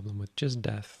huge problem with just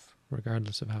death,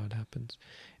 regardless of how it happens.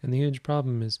 And the huge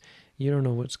problem is you don't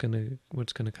know what's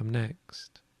gonna come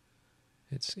next.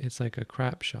 It's like a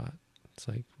crap shot. It's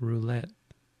like roulette.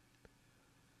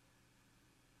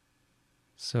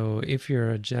 So if you're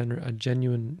a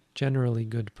generally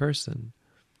good person,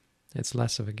 it's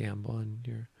less of a gamble, and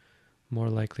you're more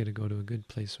likely to go to a good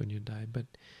place when you die. But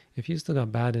if you still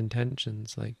got bad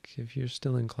intentions, like if you're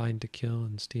still inclined to kill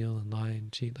and steal and lie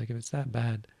and cheat, like if it's that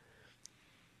bad,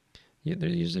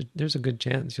 there's a good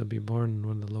chance you'll be born in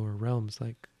one of the lower realms,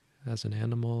 like as an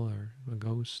animal or a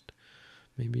ghost,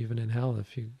 maybe even in hell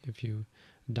if you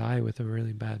die with a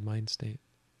really bad mind state.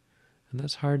 And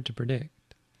that's hard to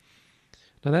predict.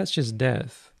 Now that's just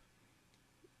death.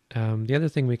 The other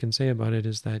thing we can say about it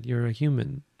is that you're a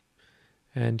human,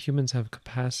 and humans have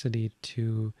capacity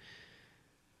to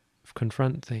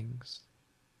confront things.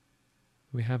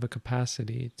 We have a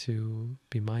capacity to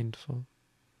be mindful.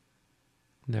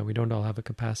 Now, we don't all have a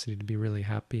capacity to be really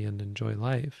happy and enjoy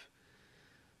life,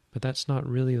 but that's not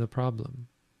really the problem.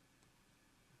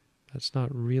 That's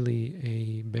not really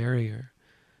a barrier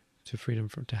to freedom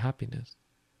to happiness.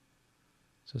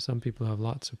 So some people who have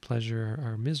lots of pleasure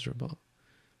are miserable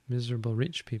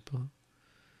rich people.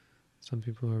 Some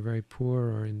people who are very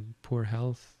poor or in poor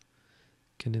health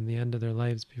can, in the end of their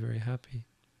lives, be very happy.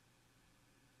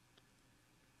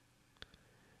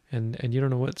 And you don't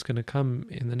know what's going to come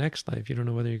in the next life. You don't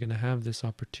know whether you're going to have this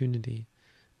opportunity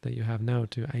that you have now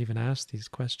to even ask these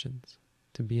questions,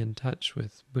 to be in touch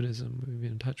with Buddhism, be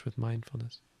in touch with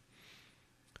mindfulness.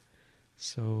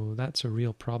 So that's a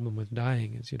real problem with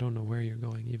dying, is you don't know where you're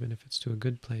going, even if it's to a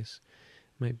good place.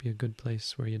 It might be a good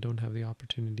place where you don't have the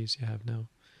opportunities you have now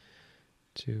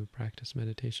to practice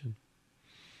meditation.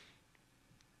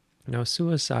 Now,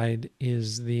 suicide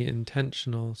is the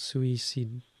intentional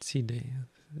suicide,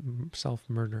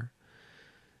 self-murder.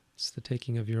 It's the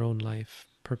taking of your own life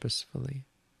purposefully.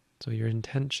 So your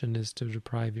intention is to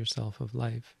deprive yourself of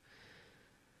life.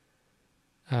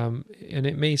 And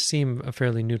it may seem a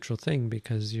fairly neutral thing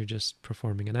because you're just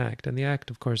performing an act. And the act,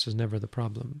 of course, is never the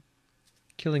problem.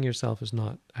 Killing yourself is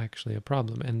not actually a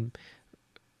problem. And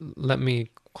let me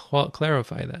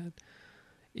clarify that.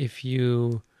 If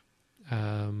you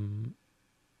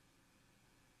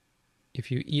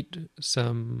eat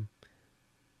some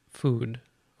food,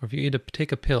 or if you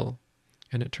take a pill,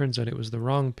 and it turns out it was the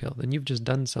wrong pill, then you've just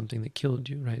done something that killed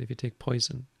you, right? If you take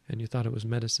poison and you thought it was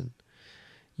medicine,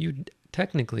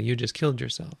 technically you just killed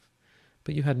yourself,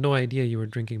 but you had no idea you were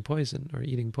drinking poison or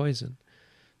eating poison.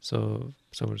 So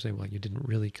someone would say, well, you didn't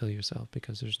really kill yourself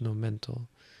because there's no mental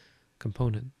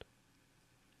component.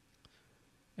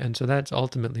 And so that's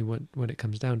ultimately what it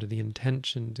comes down to, the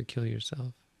intention to kill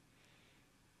yourself.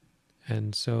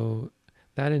 And so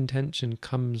that intention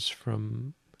comes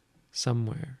from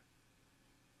somewhere.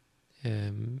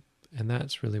 And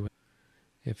that's really what,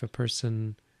 if a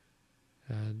person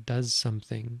does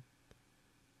something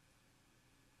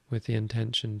with the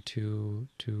intention to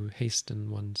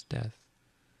hasten one's death,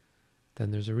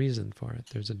 then there's a reason for it.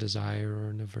 There's a desire or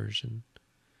an aversion.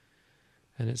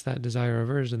 And it's that desire or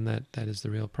aversion that is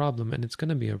the real problem. And it's going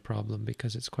to be a problem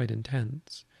because it's quite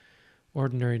intense.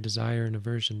 Ordinary desire and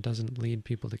aversion doesn't lead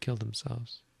people to kill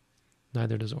themselves.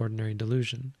 Neither does ordinary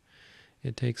delusion.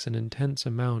 It takes an intense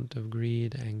amount of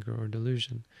greed, anger, or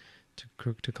delusion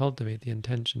to cultivate the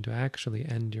intention to actually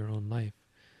end your own life.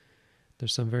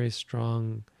 There's some very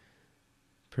strong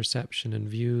perception and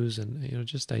views and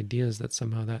just ideas that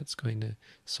somehow that's going to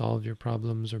solve your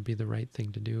problems or be the right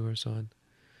thing to do or so on.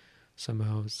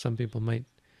 Somehow some people might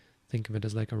think of it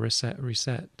as like a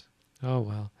reset. Oh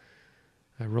well,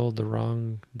 I rolled the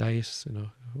wrong dice,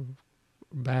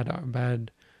 bad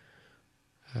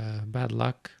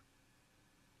luck.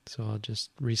 So I'll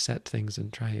just reset things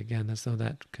and try again, as though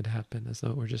that could happen, as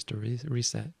though it were just a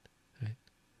reset, right?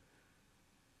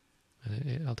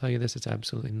 And I'll tell you this, it's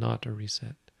absolutely not a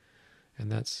reset.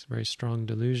 And that's a very strong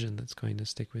delusion that's going to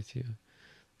stick with you.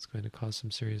 It's going to cause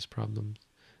some serious problems.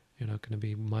 You're not going to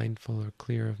be mindful or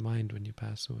clear of mind when you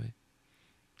pass away.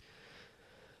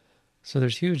 So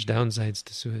there's huge downsides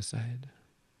to suicide.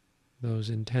 Those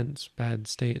intense bad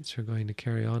states are going to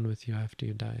carry on with you after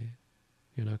you die.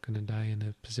 You're not going to die in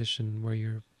a position where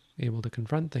you're able to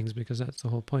confront things, because that's the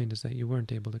whole point, is that you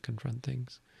weren't able to confront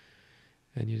things.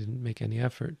 And you didn't make any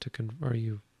effort to or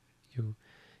you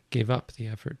gave up the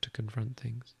effort to confront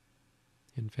things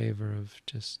in favor of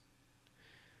just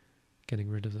getting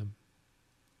rid of them.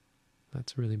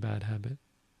 That's a really bad habit.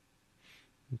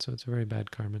 And so it's a very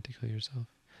bad karma to kill yourself.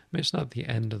 I mean, it's not the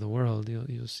end of the world.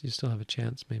 You still have a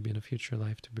chance maybe in a future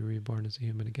life to be reborn as a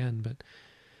human again, but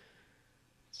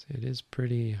it is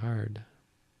pretty hard.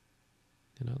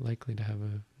 You're not likely to have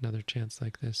another chance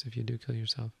like this if you do kill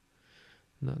yourself.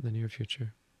 Not in the near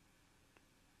future.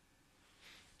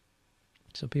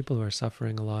 So people who are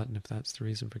suffering a lot, and if that's the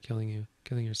reason for killing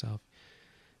yourself,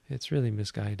 it's really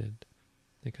misguided.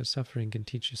 Because suffering can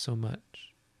teach you so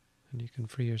much, and you can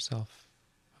free yourself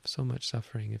of so much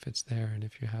suffering if it's there and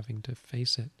if you're having to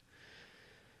face it.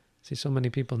 See, so many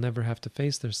people never have to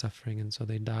face their suffering, and so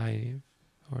they die,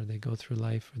 or they go through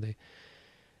life, or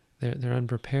they're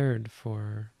unprepared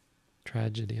for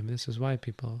tragedy. I mean, this is why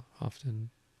people often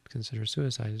consider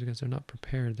suicide, is because they're not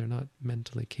prepared, they're not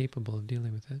mentally capable of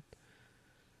dealing with it.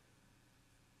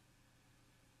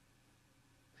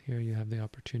 Here you have the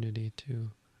opportunity to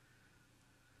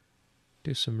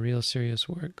do some real serious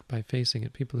work by facing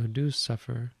it. People who do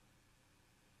suffer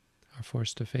are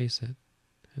forced to face it,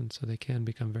 and so they can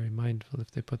become very mindful if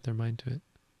they put their mind to it.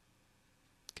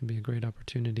 It can be a great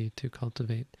opportunity to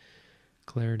cultivate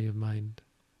clarity of mind,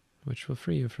 which will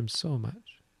free you from so much.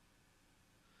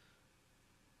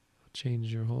 It will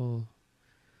change your whole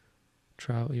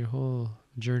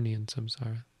journey in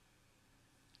samsara.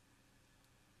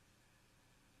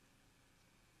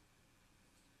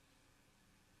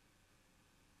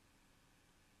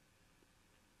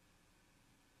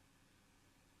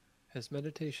 Has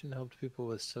meditation helped people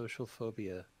with social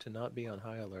phobia to not be on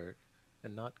high alert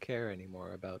and not care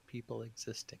anymore about people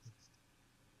existing?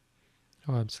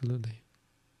 Oh, absolutely.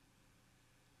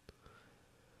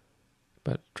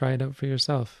 But try it out for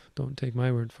yourself. Don't take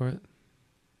my word for it.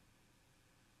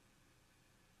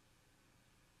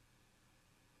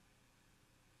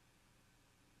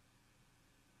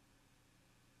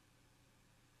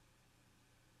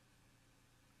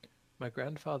 My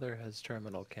grandfather has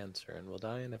terminal cancer and will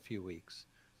die in a few weeks.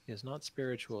 He is not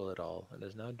spiritual at all and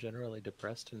is now generally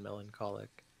depressed and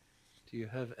melancholic. Do you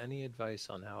have any advice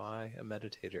on how I, a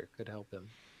meditator, could help him?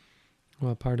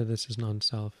 Well, part of this is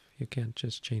non-self. You can't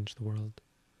just change the world.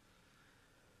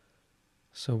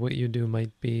 So what you do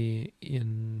might be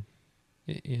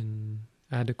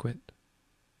inadequate.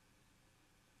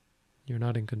 You're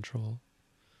not in control.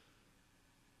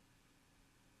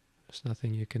 There's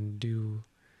nothing you can do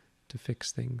to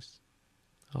fix things.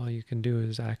 All you can do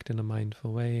is act in a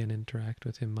mindful way and interact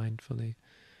with him mindfully.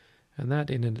 And that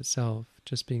in and itself,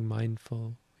 just being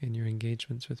mindful in your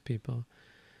engagements with people,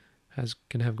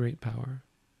 can have great power.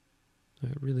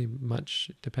 It really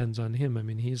much depends on him. I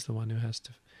mean, he's the one who has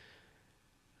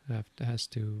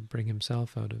to bring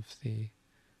himself out of the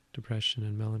depression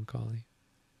and melancholy.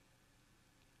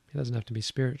 He doesn't have to be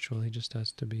spiritual, he just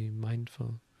has to be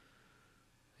mindful.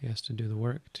 He has to do the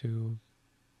work to,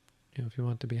 if you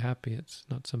want to be happy, it's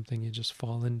not something you just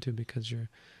fall into because you're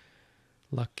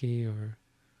lucky or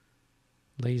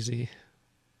lazy.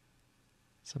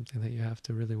 It's something that you have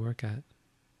to really work at.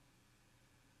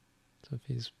 So if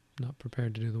he's not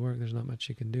prepared to do the work, there's not much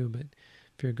you can do. But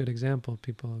if you're a good example,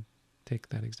 people take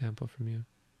that example from you.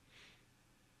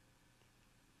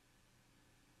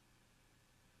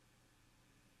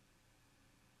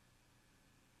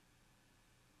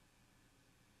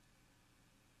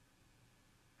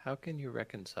 How can you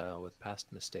reconcile with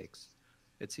past mistakes?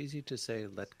 It's easy to say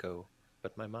let go,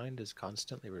 but my mind is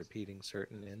constantly repeating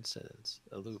certain incidents,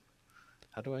 a loop.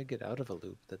 How do I get out of a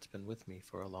loop that's been with me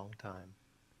for a long time?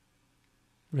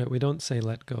 Right, we don't say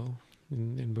let go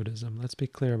in Buddhism. Let's be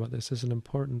clear about this. This is an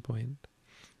important point.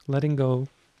 Letting go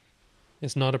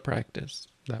is not a practice.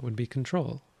 That would be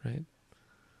control, right?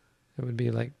 It would be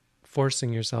like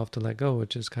forcing yourself to let go,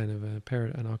 which is kind of an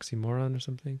oxymoron or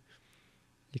something.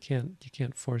 You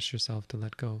can't force yourself to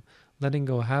let go. Letting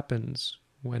go happens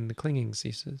when the clinging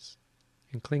ceases.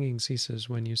 And clinging ceases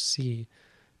when you see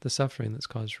the suffering that's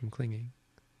caused from clinging.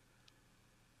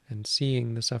 And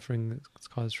seeing the suffering that's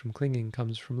caused from clinging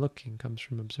comes from looking, comes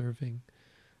from observing,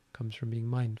 comes from being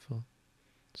mindful.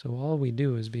 So all we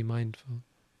do is be mindful.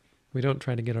 We don't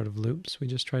try to get out of loops, we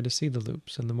just try to see the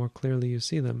loops. And the more clearly you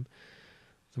see them,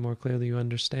 the more clearly you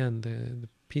understand the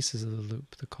pieces of the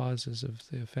loop, the causes of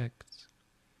the effects.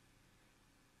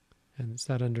 And it's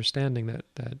that understanding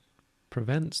that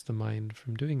prevents the mind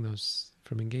from doing those,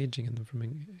 from engaging in them,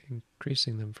 from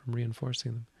increasing them, from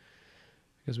reinforcing them.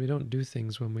 Because we don't do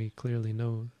things when we clearly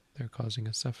know they're causing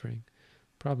us suffering.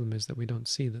 The problem is that we don't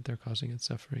see that they're causing us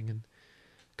suffering,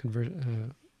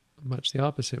 and much the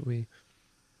opposite. We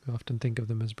often think of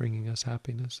them as bringing us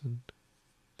happiness and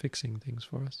fixing things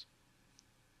for us.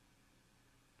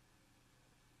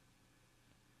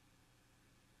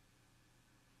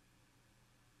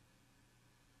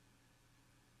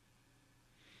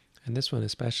 And this one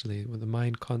especially, with the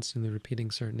mind constantly repeating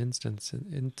certain incidents,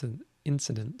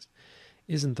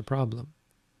 isn't the problem.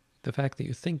 The fact that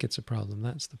you think it's a problem,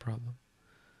 that's the problem.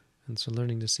 And so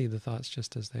learning to see the thoughts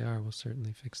just as they are will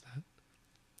certainly fix that.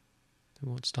 It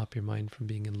won't stop your mind from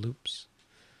being in loops.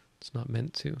 It's not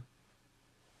meant to.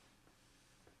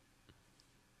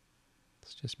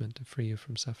 It's just meant to free you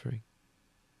from suffering.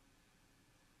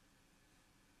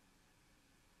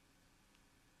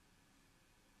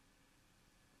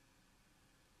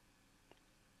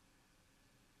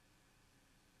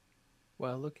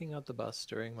 While looking out the bus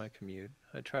during my commute,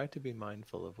 I try to be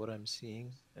mindful of what I'm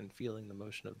seeing and feeling the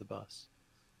motion of the bus.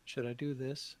 Should I do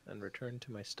this and return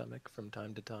to my stomach from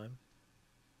time to time?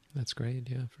 That's great,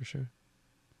 yeah, for sure.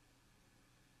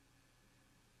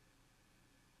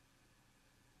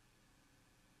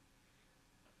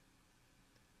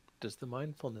 Does the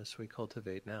mindfulness we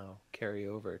cultivate now carry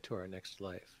over to our next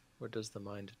life, or does the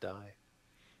mind die?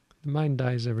 The mind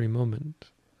dies every moment,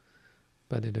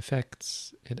 but it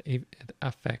affects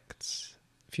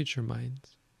future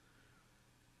minds,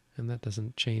 and that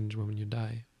doesn't change when you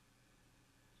die.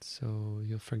 So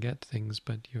you'll forget things,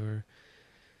 but your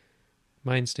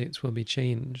mind states will be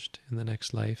changed in the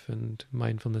next life, and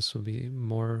mindfulness will be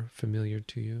more familiar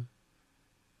to you.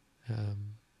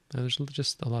 There's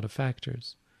just a lot of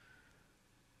factors.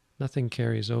 Nothing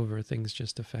carries over. Things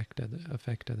just affect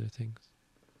other things.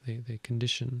 They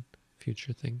condition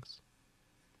future things.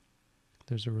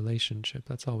 There's a relationship.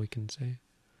 That's all we can say.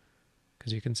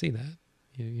 Because you can see that.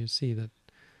 You see that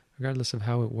regardless of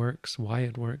how it works, why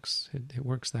it works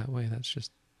that way. That's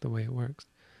just the way it works.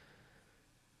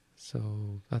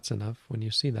 So that's enough. When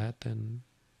you see that, then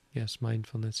yes,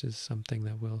 mindfulness is something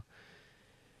that will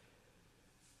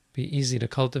be easy to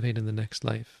cultivate in the next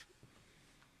life,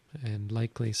 and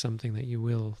likely something that you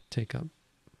will take up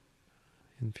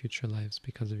in future lives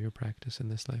because of your practice in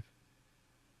this life.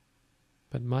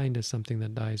 But mind is something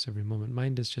that dies every moment.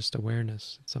 Mind is just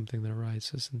awareness. It's something that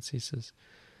arises and ceases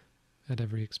at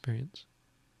every experience.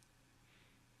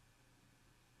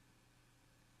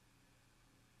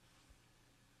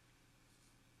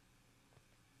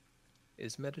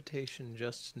 Is meditation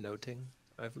just noting?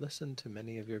 I've listened to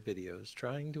many of your videos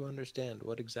trying to understand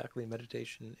what exactly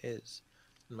meditation is,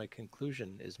 and my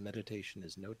conclusion is meditation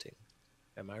is noting.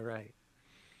 Am I right?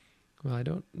 Well, I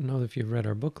don't know if you've read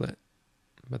our booklet,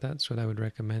 but that's what I would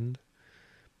recommend.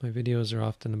 My videos are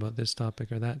often about this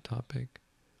topic or that topic,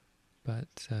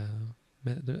 but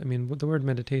the word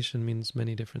meditation means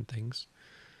many different things.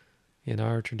 In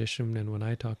our tradition, and when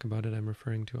I talk about it, I'm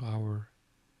referring to our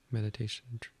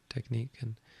meditation technique,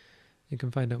 and you can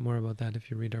find out more about that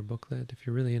if you read our booklet. If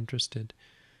you're really interested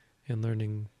in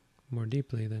learning more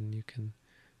deeply, then you can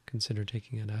consider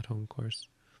taking an at-home course.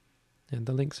 And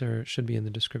the links should be in the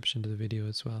description to the video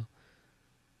as well.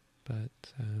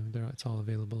 But it's all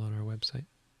available on our website.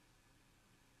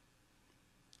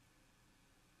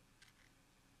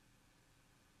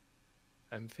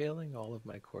 I'm failing all of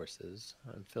my courses.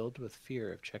 I'm filled with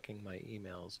fear of checking my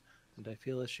emails, and I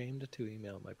feel ashamed to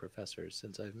email my professors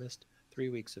since I've missed 3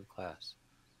 weeks of class.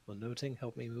 Will noting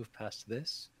help me move past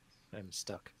this? I'm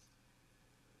stuck.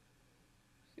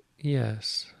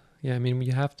 Yes. Yeah,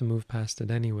 you have to move past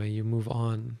it anyway. You move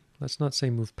on. Let's not say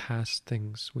move past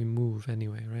things. We move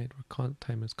anyway, right?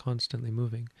 Time is constantly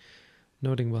moving.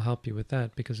 Noting will help you with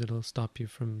that because it'll stop you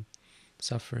from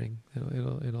suffering.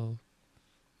 It'll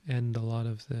end a lot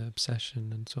of the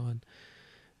obsession and so on.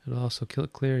 It'll also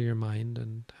clear your mind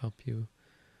and help you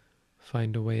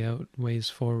find a way out, ways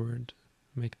forward,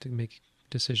 make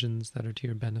decisions that are to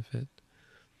your benefit.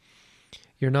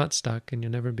 You're not stuck, and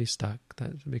you'll never be stuck.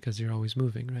 That's because you're always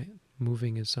moving, right?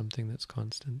 Moving is something that's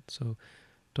constant. So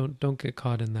don't get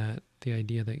caught in the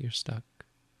idea that you're stuck.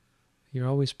 You're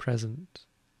always present.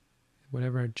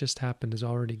 Whatever just happened is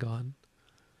already gone.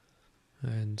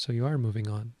 And so you are moving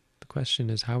on. The question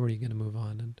is, how are you going to move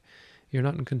on? And you're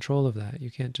not in control of that. You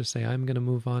can't just say, I'm going to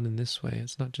move on in this way.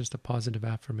 It's not just a positive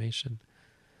affirmation,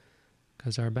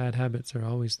 because our bad habits are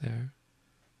always there.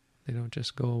 They don't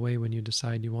just go away when you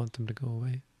decide you want them to go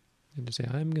away. You just say,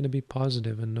 I'm going to be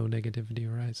positive and no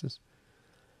negativity arises.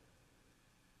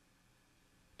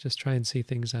 Just try and see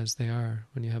things as they are.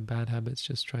 When you have bad habits,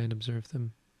 just try and observe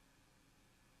them.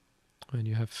 When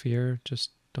you have fear,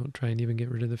 just don't try and even get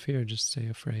rid of the fear. Just say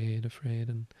afraid, afraid,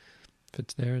 and if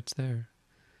it's there, it's there.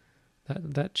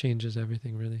 That changes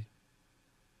everything, really.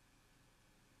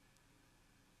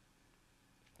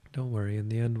 Don't worry, in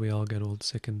the end we all get old,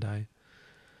 sick, and die.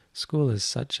 School is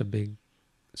such a big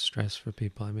stress for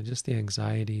people. I mean, just the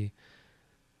anxiety.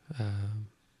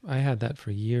 I had that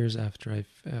for years after I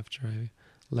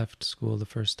left school the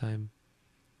first time.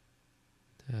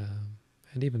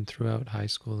 And even throughout high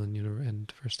school and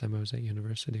the first time I was at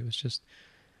university, it was just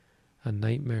a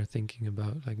nightmare thinking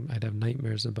about, like, I'd have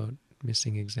nightmares about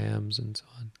missing exams and so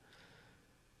on.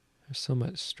 There's so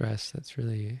much stress that's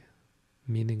really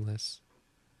meaningless.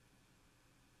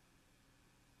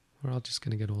 We're all just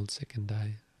going to get old, sick, and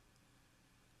die.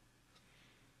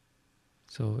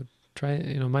 So try,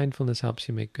 mindfulness helps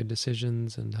you make good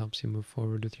decisions and helps you move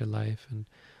forward with your life and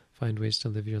find ways to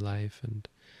live your life and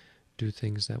do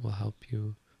things that will help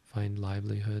you find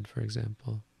livelihood, for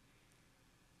example.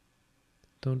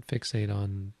 Don't fixate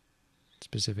on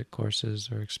specific courses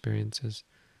or experiences.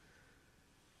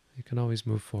 You can always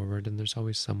move forward, and there's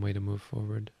always some way to move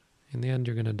forward. In the end,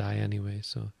 you're going to die anyway,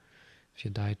 so if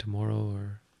you die tomorrow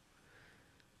or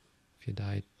if you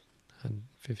die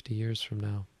 50 years from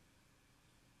now,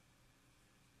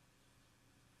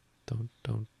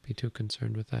 don't be too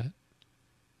concerned with that.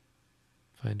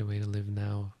 Find a way to live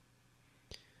now.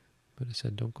 Buddha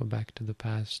said, don't go back to the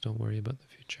past, don't worry about the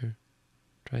future.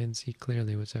 Try and see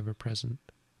clearly what's ever present.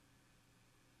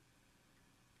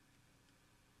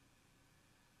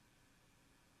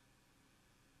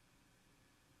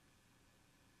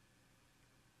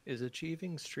 Is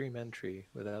achieving stream entry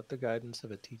without the guidance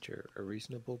of a teacher a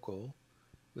reasonable goal?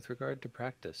 With regard to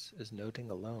practice, is noting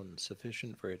alone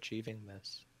sufficient for achieving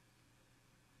this?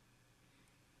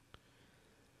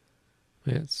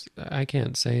 I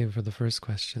can't say for the first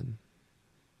question.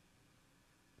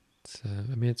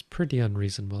 It's pretty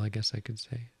unreasonable, I guess I could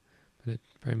say. But it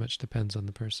very much depends on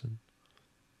the person.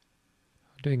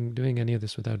 Doing any of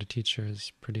this without a teacher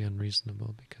is pretty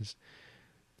unreasonable because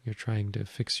you're trying to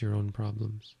fix your own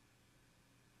problems.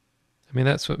 I mean,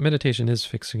 that's what meditation is,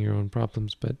 fixing your own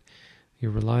problems, but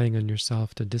you're relying on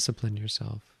yourself to discipline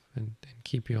yourself and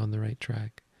keep you on the right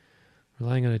track.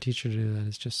 Relying on a teacher to do that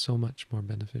is just so much more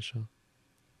beneficial.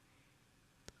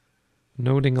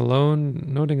 Noting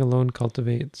alone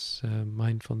cultivates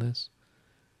mindfulness,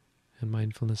 and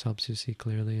mindfulness helps you see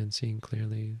clearly, and seeing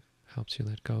clearly helps you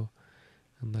let go,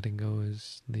 and letting go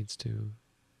leads to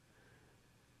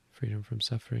freedom from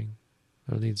suffering,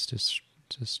 or leads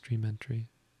to stream entry.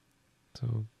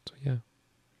 So yeah.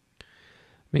 I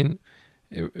mean,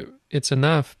 it's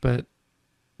enough, but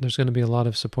there's going to be a lot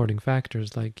of supporting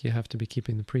factors, like you have to be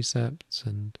keeping the precepts,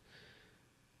 and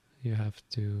you have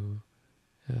to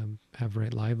have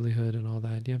right livelihood and all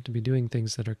that. You have to be doing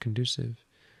things that are conducive.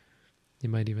 You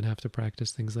might even have to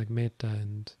practice things like metta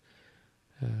and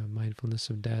mindfulness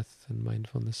of death and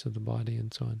mindfulness of the body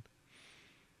and so on,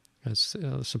 as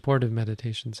supportive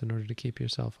meditations in order to keep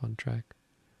yourself on track.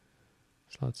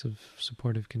 There's lots of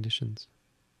supportive conditions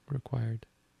required.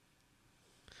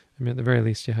 I mean, at the very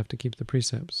least, you have to keep the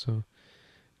precepts. So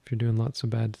if you're doing lots of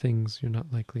bad things, you're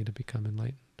not likely to become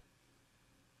enlightened.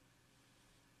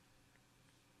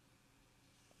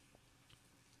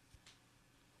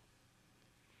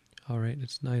 All right,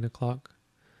 it's 9 o'clock.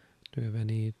 Do we have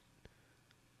any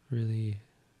really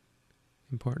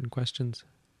important questions?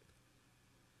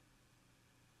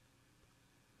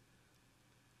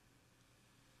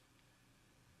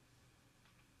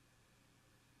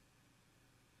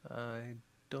 I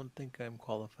don't think I'm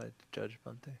qualified to judge,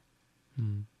 Bhante.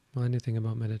 Well, anything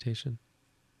about meditation?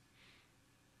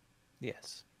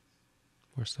 Yes.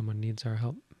 Or someone needs our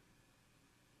help?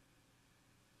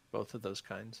 Both of those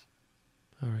kinds.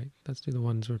 All right, let's do the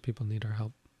ones where people need our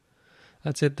help.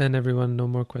 That's it then, everyone. No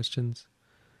more questions.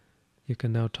 You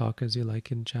can now talk as you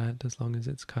like in chat, as long as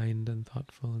it's kind and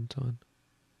thoughtful and so on.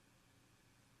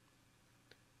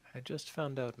 I just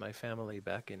found out my family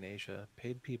back in Asia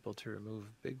paid people to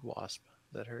remove big wasp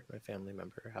that hurt my family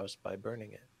member house by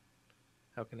burning it.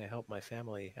 How can I help my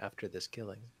family after this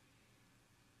killing?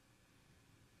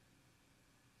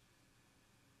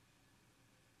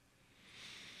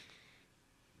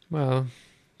 Well,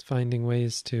 finding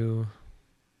ways to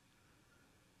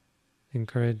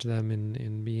encourage them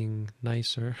in being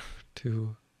nicer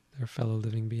to their fellow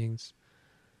living beings,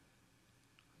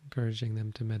 encouraging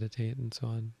them to meditate and so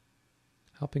on.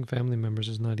 Helping family members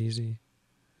is not easy.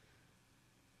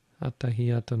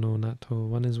 Attahi no nato.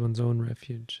 One is one's own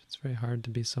refuge. It's very hard to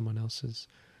be someone else's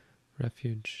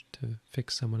refuge, to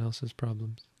fix someone else's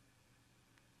problems.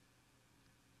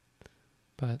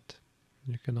 But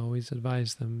you can always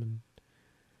advise them and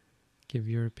give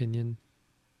your opinion.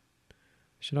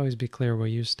 You should always be clear where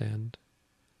you stand,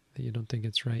 that you don't think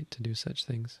it's right to do such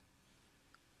things.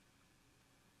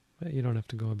 But you don't have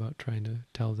to go about trying to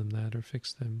tell them that or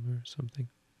fix them or something.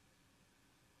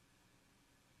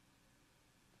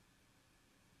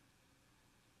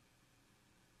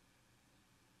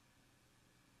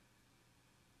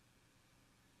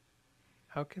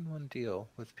 How can one deal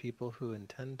with people who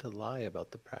intend to lie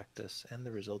about the practice and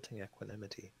the resulting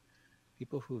equanimity?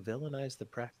 People who villainize the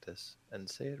practice and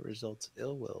say it results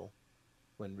ill will,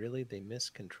 when really they miss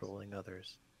controlling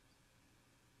others.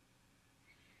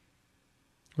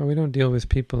 Well, we don't deal with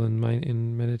people in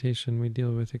meditation. We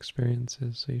deal with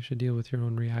experiences. So you should deal with your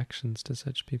own reactions to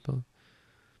such people.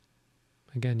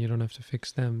 Again, you don't have to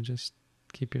fix them. Just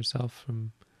keep yourself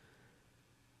from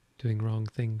doing wrong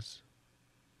things.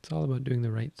 It's all about doing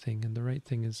the right thing, and the right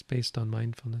thing is based on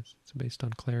mindfulness. It's based on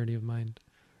clarity of mind.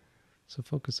 So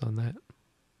focus on that.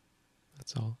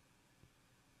 That's all.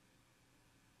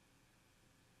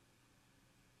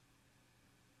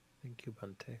 Thank you,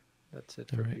 Bhante. That's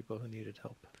it All for right. people who needed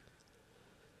help.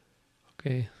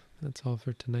 Okay, that's all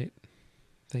for tonight.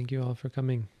 Thank you all for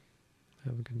coming.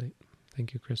 Have a good night.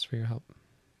 Thank you, Chris, for your help.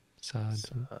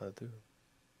 Sadhu. Sadhu.